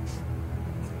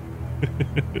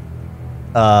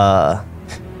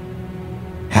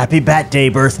 Happy Bat Day,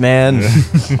 Birthman.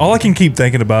 All I can keep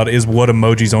thinking about is what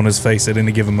emojis on his face at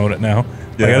any given moment now.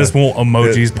 Like, I just want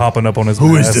emojis popping up on his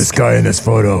mask. guy in this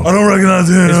photo? I don't recognize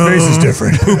him. His face is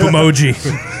different. Poop emoji.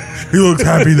 He looks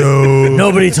happy though.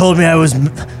 Nobody told me I was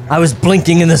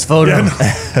blinking in this photo.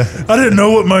 I didn't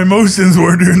know what my emotions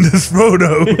were during this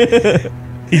photo.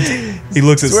 He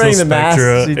looks at He's wearing Silk the mask.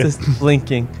 Spectre. He's just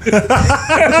blinking.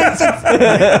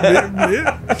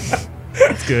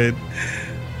 It's good.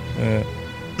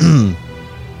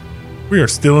 We are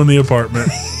still in the apartment.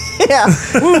 Yeah.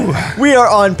 We are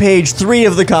on page 3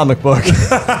 of the comic book.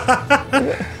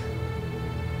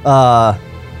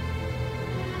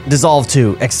 Dissolve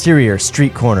 2, exterior,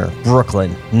 street corner,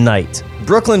 Brooklyn, night.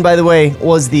 Brooklyn, by the way,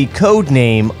 was the code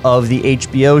name of the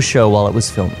HBO show while it was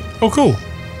filming. Oh, cool.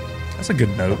 That's a good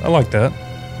note. I like that.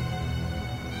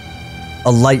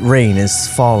 A light rain is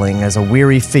falling as a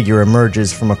weary figure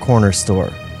emerges from a corner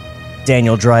store.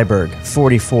 Daniel Dryberg,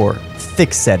 44,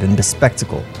 thick-set and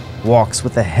bespectacled, walks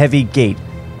with the heavy gait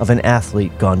of an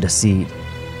athlete gone to seed.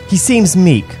 He seems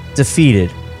meek,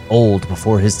 defeated, old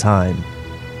before his time.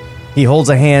 He holds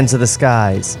a hand to the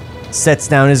skies, sets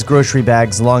down his grocery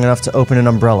bags long enough to open an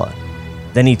umbrella.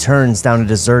 Then he turns down a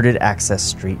deserted access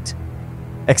street.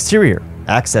 Exterior,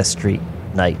 access street,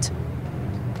 night.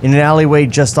 In an alleyway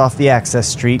just off the access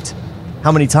street,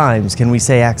 how many times can we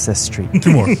say access street?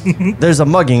 2 more. There's a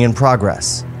mugging in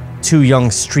progress. 2 young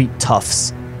street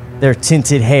toughs, their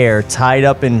tinted hair tied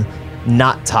up in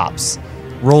knot tops,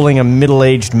 rolling a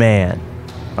middle-aged man.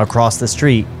 Across the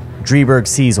street, Drieberg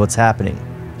sees what's happening.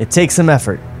 It takes some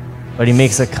effort, but he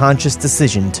makes a conscious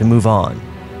decision to move on.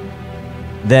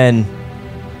 Then,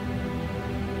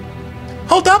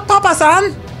 Hold up,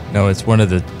 Papa-san! No, it's one of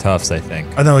the toughs, I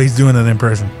think. I know he's doing an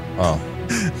impression. Oh.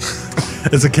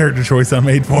 It's a character choice I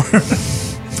made for him.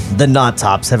 the Knot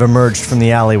Tops have emerged from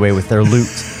the alleyway with their loot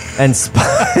and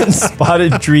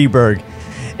spotted Drieberg,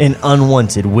 an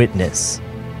unwanted witness.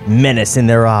 Menace in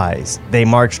their eyes, they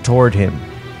march toward him.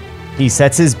 He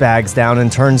sets his bags down and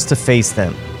turns to face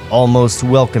them, almost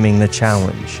welcoming the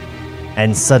challenge.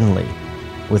 And suddenly,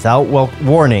 without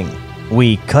warning,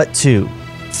 we cut to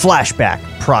flashback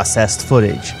processed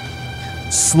footage.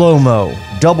 Slow-mo,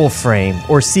 double frame,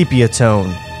 or sepia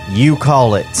tone. You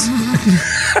call it.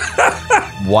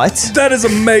 What? That is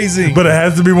amazing. But it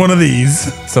has to be one of these.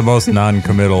 It's the most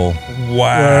non-committal.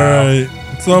 Wow.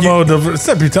 Slow-mo, I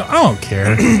don't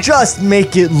care. Just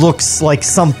make it look like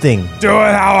something. Do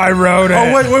it how I wrote it.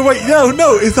 Oh, wait.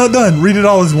 No, it's not done. Read it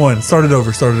all as one. Start it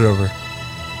over.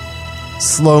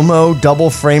 Slow-mo, double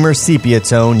frame, or sepia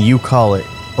tone, you call it.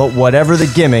 But whatever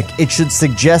the gimmick, it should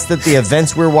suggest that the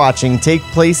events we're watching take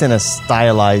place in a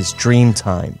stylized dream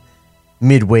time,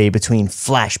 midway between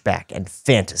flashback and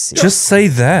fantasy. Just say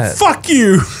that. Fuck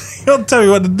you. Don't tell me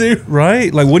what to do.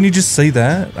 Right? Like, wouldn't you just say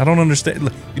that? I don't understand.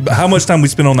 Like, how much time we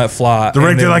spent on that fly?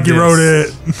 Direct it like you wrote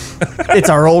it. It's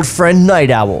our old friend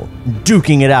Night Owl,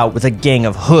 duking it out with a gang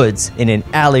of hoods in an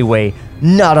alleyway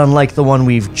not unlike the one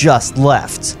we've just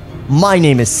left. My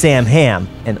name is Sam Hamm,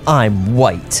 and I'm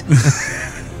white.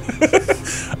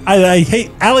 I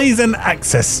hate alleys and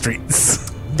access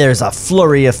streets. There's a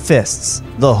flurry of fists.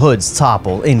 The hoods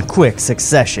topple in quick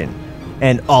succession.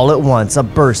 And all at once, a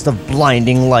burst of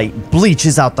blinding light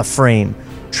bleaches out the frame,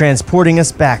 transporting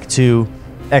us back to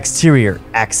exterior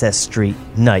Access Street,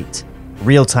 night.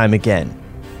 Real time again.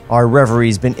 Our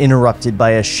reverie's been interrupted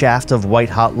by a shaft of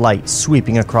white-hot light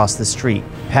sweeping across the street,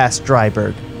 past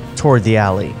Drieberg, toward the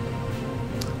alley.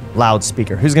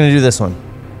 Loudspeaker. Who's going to do this one?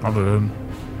 I'll do it.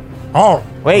 Halt!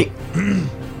 Wait.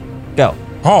 Go.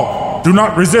 Halt! Do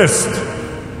not resist!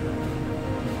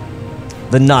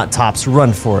 The Knot Tops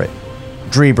run for it.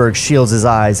 Drieberg shields his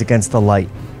eyes against the light,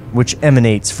 which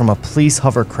emanates from a police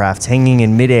hovercraft hanging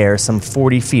in midair some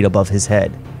 40 feet above his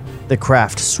head. The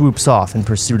craft swoops off in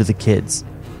pursuit of the kids.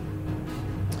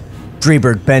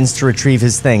 Drieberg bends to retrieve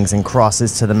his things and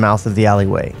crosses to the mouth of the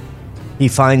alleyway. He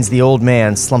finds the old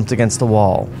man slumped against the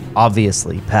wall,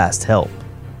 obviously past help.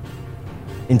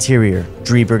 Interior,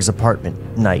 Drieberg's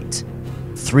apartment, night.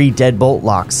 3 deadbolt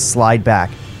locks slide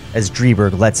back as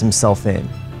Drieberg lets himself in.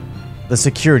 The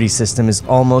security system is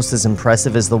almost as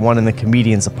impressive as the one in the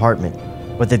comedian's apartment,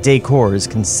 but the decor is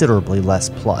considerably less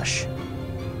plush.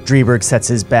 Drieberg sets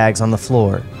his bags on the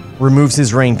floor, removes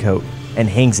his raincoat, and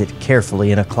hangs it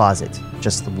carefully in a closet.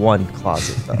 Just the one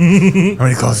closet, though. How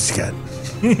many closets you got?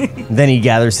 Then he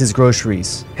gathers his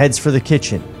groceries, heads for the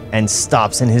kitchen, and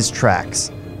stops in his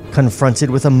tracks, confronted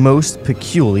with a most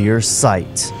peculiar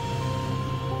sight.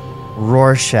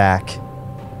 Rorschach.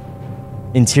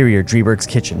 Interior, Drieberg's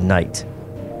kitchen, night.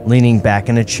 Leaning back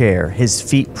in a chair, his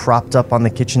feet propped up on the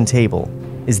kitchen table,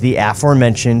 is the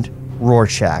aforementioned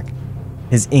Rorschach.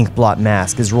 His ink blot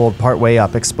mask is rolled partway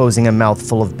up, exposing a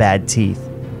mouthful of bad teeth,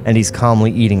 and he's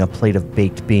calmly eating a plate of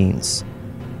baked beans.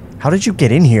 How did you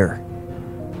get in here?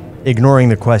 Ignoring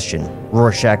the question,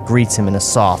 Rorschach greets him in a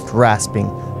soft, rasping,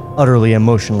 utterly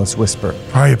emotionless whisper.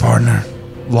 Hiya, partner.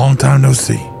 Long time no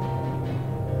see.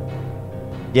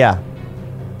 Yeah,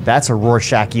 that's a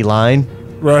Rorschach-y line.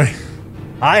 Right.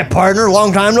 Hi, partner.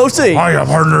 Long time no see. Hiya,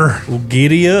 partner. Well,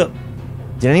 giddy up.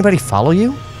 Did anybody follow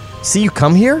you? See you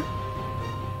come here?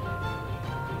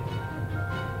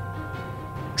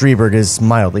 Drieberg is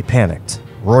mildly panicked.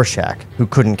 Rorschach, who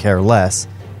couldn't care less,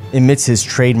 emits his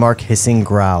trademark hissing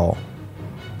growl.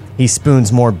 He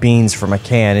spoons more beans from a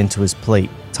can into his plate,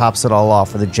 tops it all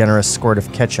off with a generous squirt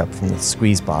of ketchup from the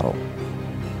squeeze bottle.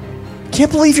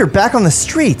 Can't believe you're back on the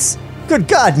streets. Good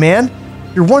God, man.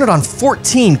 You're wanted on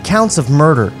 14 counts of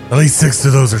murder. At least 6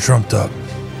 of those are trumped up.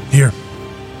 Here.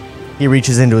 He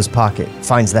reaches into his pocket,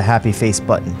 finds the happy face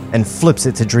button, and flips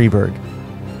it to Drieberg.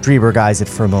 Drieberg eyes it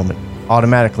for a moment,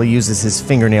 automatically uses his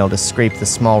fingernail to scrape the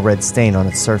small red stain on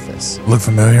its surface. Look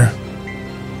familiar?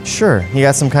 Sure, he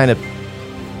got some kind of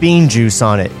bean juice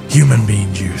on it. Human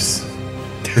bean juice.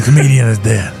 The comedian is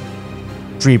dead.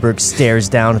 Drieberg stares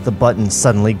down at the button,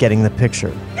 suddenly getting the picture.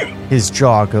 His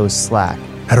jaw goes slack.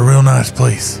 Had a real nice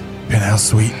place. Penthouse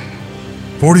suite.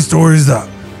 40 stories up.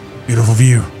 Beautiful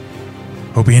view.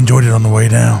 Hope he enjoyed it on the way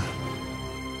down.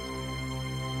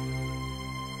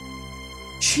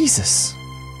 Jesus.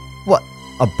 What,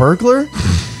 a burglar?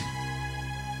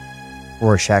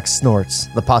 Rorschach snorts.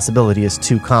 The possibility is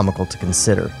too comical to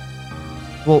consider.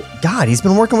 Well, God, he's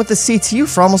been working with the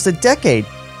CTU for almost a decade.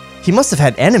 He must have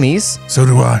had enemies. So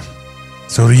do I.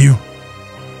 So do you.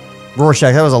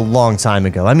 Rorschach, that was a long time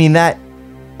ago. I mean,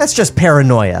 that's just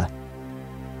paranoia.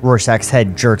 Rorschach's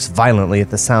head jerks violently at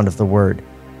the sound of the word.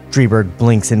 Dreiberg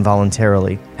blinks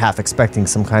involuntarily, half expecting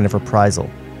some kind of reprisal.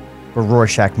 But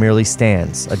Rorschach merely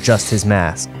stands, adjusts his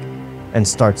mask, and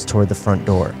starts toward the front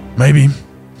door. Maybe.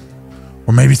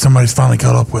 Or maybe somebody's finally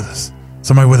caught up with us.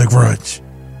 Somebody with a grudge.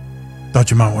 Thought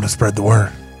you might want to spread the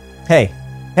word. Hey.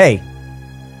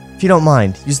 If you don't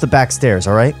mind, use the back stairs,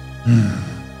 all right?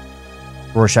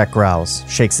 Rorschach growls,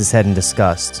 shakes his head in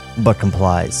disgust, but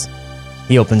complies.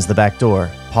 He opens the back door,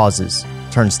 pauses,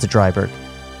 turns to Dreiberg.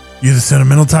 You the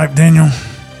sentimental type, Daniel?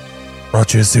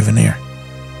 Brought you a souvenir.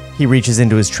 He reaches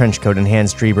into his trench coat and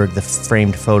hands Dreiberg the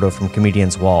framed photo from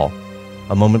Comedian's wall.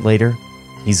 A moment later,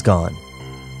 he's gone.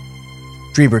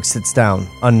 Dreiberg sits down,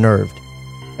 unnerved.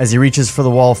 As he reaches for the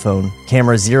wall phone,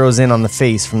 camera zeroes in on the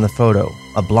face from the photo,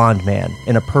 a blonde man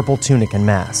in a purple tunic and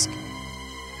mask.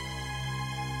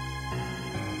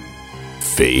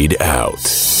 Fade out.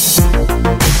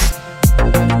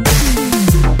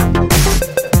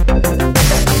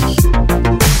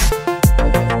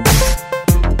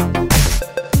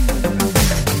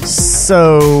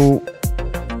 So,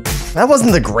 that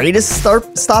wasn't the greatest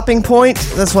stopping point.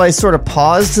 That's why I sort of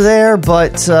paused there,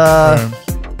 but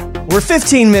we're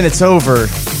 15 minutes over.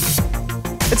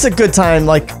 It's a good time,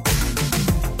 let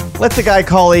the guy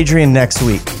call Adrian next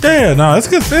week. Yeah, no, that's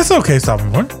good. It's okay stopping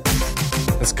point.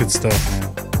 That's good stuff,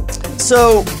 man.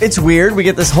 So, it's weird. We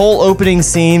get this whole opening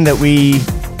scene that we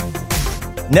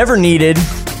never needed.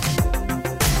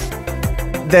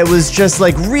 That was just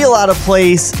real out of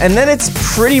place. And then it's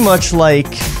pretty much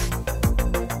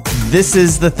this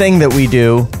is the thing that we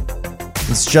do.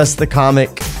 It's just the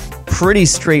comic. Pretty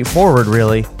straightforward,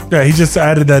 really. Yeah, he just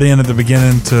added that in at the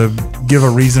beginning to give a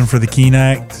reason for the Keen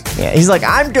Act. Yeah, he's like,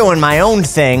 I'm doing my own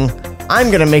thing. I'm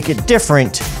going to make it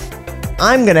different.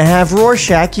 I'm going to have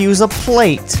Rorschach use a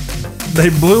plate. They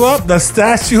blew up the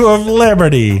Statue of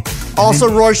Liberty. Also,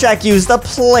 Rorschach used a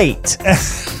plate.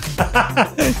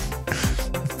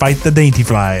 Fight the dainty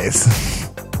flies.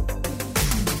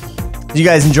 You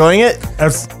guys enjoying it?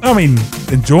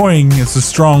 Enjoying is a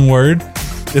strong word.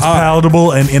 It's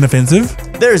palatable and inoffensive.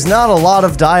 There's not a lot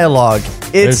of dialogue.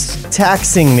 It's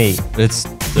taxing me.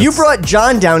 You brought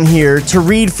John down here to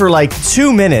read for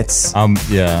 2 minutes. I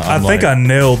think I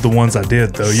nailed the ones I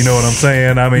did, though. You know what I'm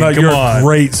saying? I mean, you're a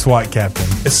great SWAT captain.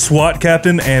 It's SWAT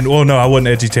captain, and no, I wasn't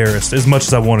edgy terrorist as much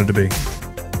as I wanted to be.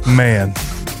 Man,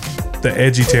 the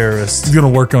edgy terrorist. He's gonna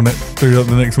work on it through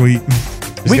the next week.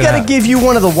 We gotta give you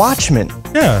one of the Watchmen.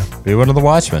 Yeah, be one of the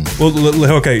Watchmen.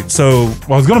 Well, okay. So,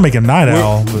 I was gonna make a Night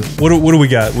Owl. What do we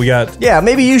got? We got. Yeah,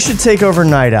 maybe you should take over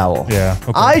Night Owl. Yeah.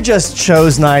 Okay. I just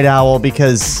chose Night Owl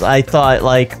because I thought,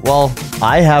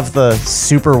 I have the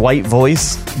super white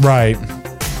voice. Right.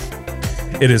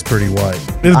 It is pretty white.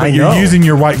 But you're using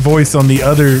your white voice on the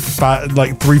other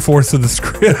 3/4 of the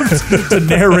script to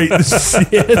narrate the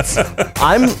shit.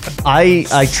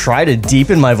 I try to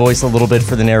deepen my voice a little bit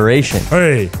for the narration.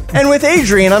 Hey. And with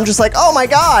Adrian, I'm just like, oh my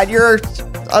God, you're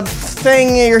a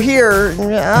thing, you're here.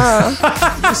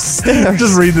 Just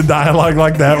read the dialogue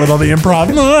like that with all the improv.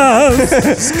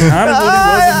 It's kind of what he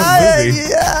was in the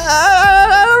movie.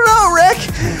 I don't know, Rick.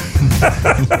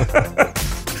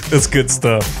 It's good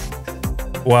stuff.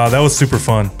 Wow, that was super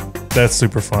fun. That's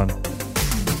super fun.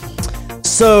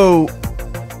 So,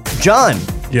 John.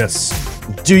 Yes.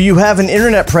 Do you have an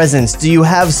internet presence? Do you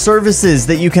have services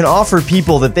that you can offer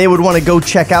people that they would want to go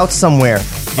check out somewhere?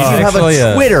 Do you have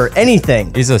a Twitter,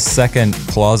 anything? He's a second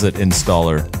closet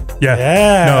installer.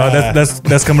 Yeah. No,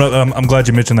 that's coming up. I'm glad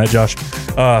you mentioned that, Josh.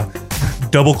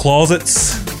 Double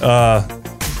Closets.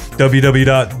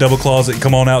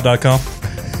 www.doubleclosetcomeonout.com.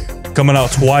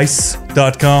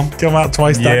 ComeoutTwice.com.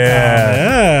 Comeouttwice.com.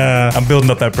 Yeah. I'm building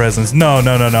up that presence. No.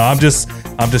 I'm just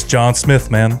John Smith,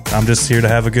 man. I'm just here to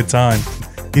have a good time.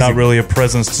 Not really a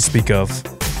presence to speak of.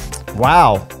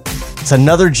 Wow. It's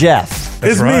another Jeff.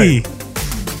 That's right. Me.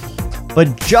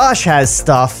 But Josh has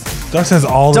stuff. Josh has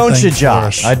all the things. Don't you,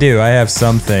 Josh? I do. I have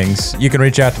some things. You can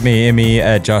reach out to me, Emmy,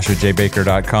 at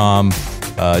joshuajbaker.com.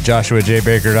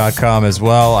 joshuajbaker.com as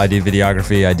well. I do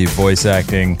videography. I do voice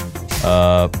acting.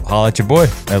 Holla at your boy,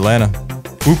 Atlanta.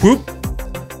 Whoop whoop.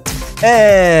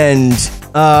 And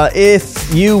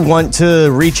if you want to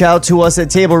reach out to us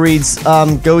at Table Reads,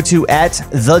 go to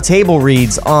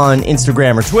 @TheTableReads on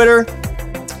Instagram or Twitter.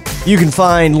 You can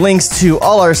find links to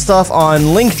all our stuff on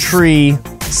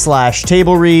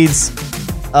Linktree/Table Reads.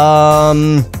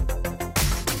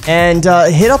 And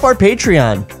hit up our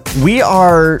Patreon. We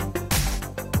are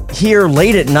here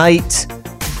late at night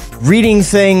reading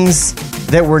things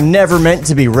that were never meant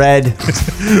to be read.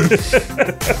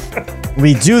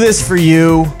 We do this for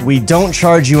you. We don't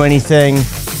charge you anything,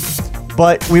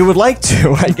 but we would like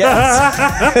to, I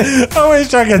guess. I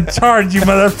wish I could charge you,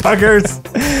 motherfuckers.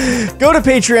 Go to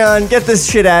Patreon, get this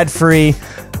shit ad-free,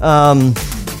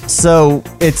 so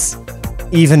it's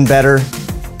even better.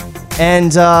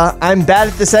 And I'm bad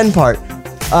at this end part.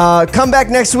 Come back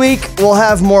next week. We'll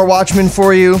have more Watchmen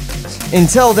for you.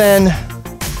 Until then,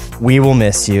 we will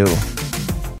miss you.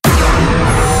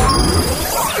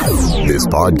 This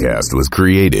podcast was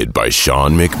created by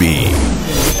Sean McBee.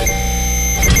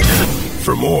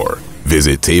 For more,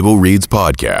 visit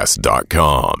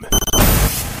TableReadsPodcast.com.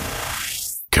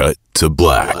 Cut to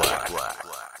black.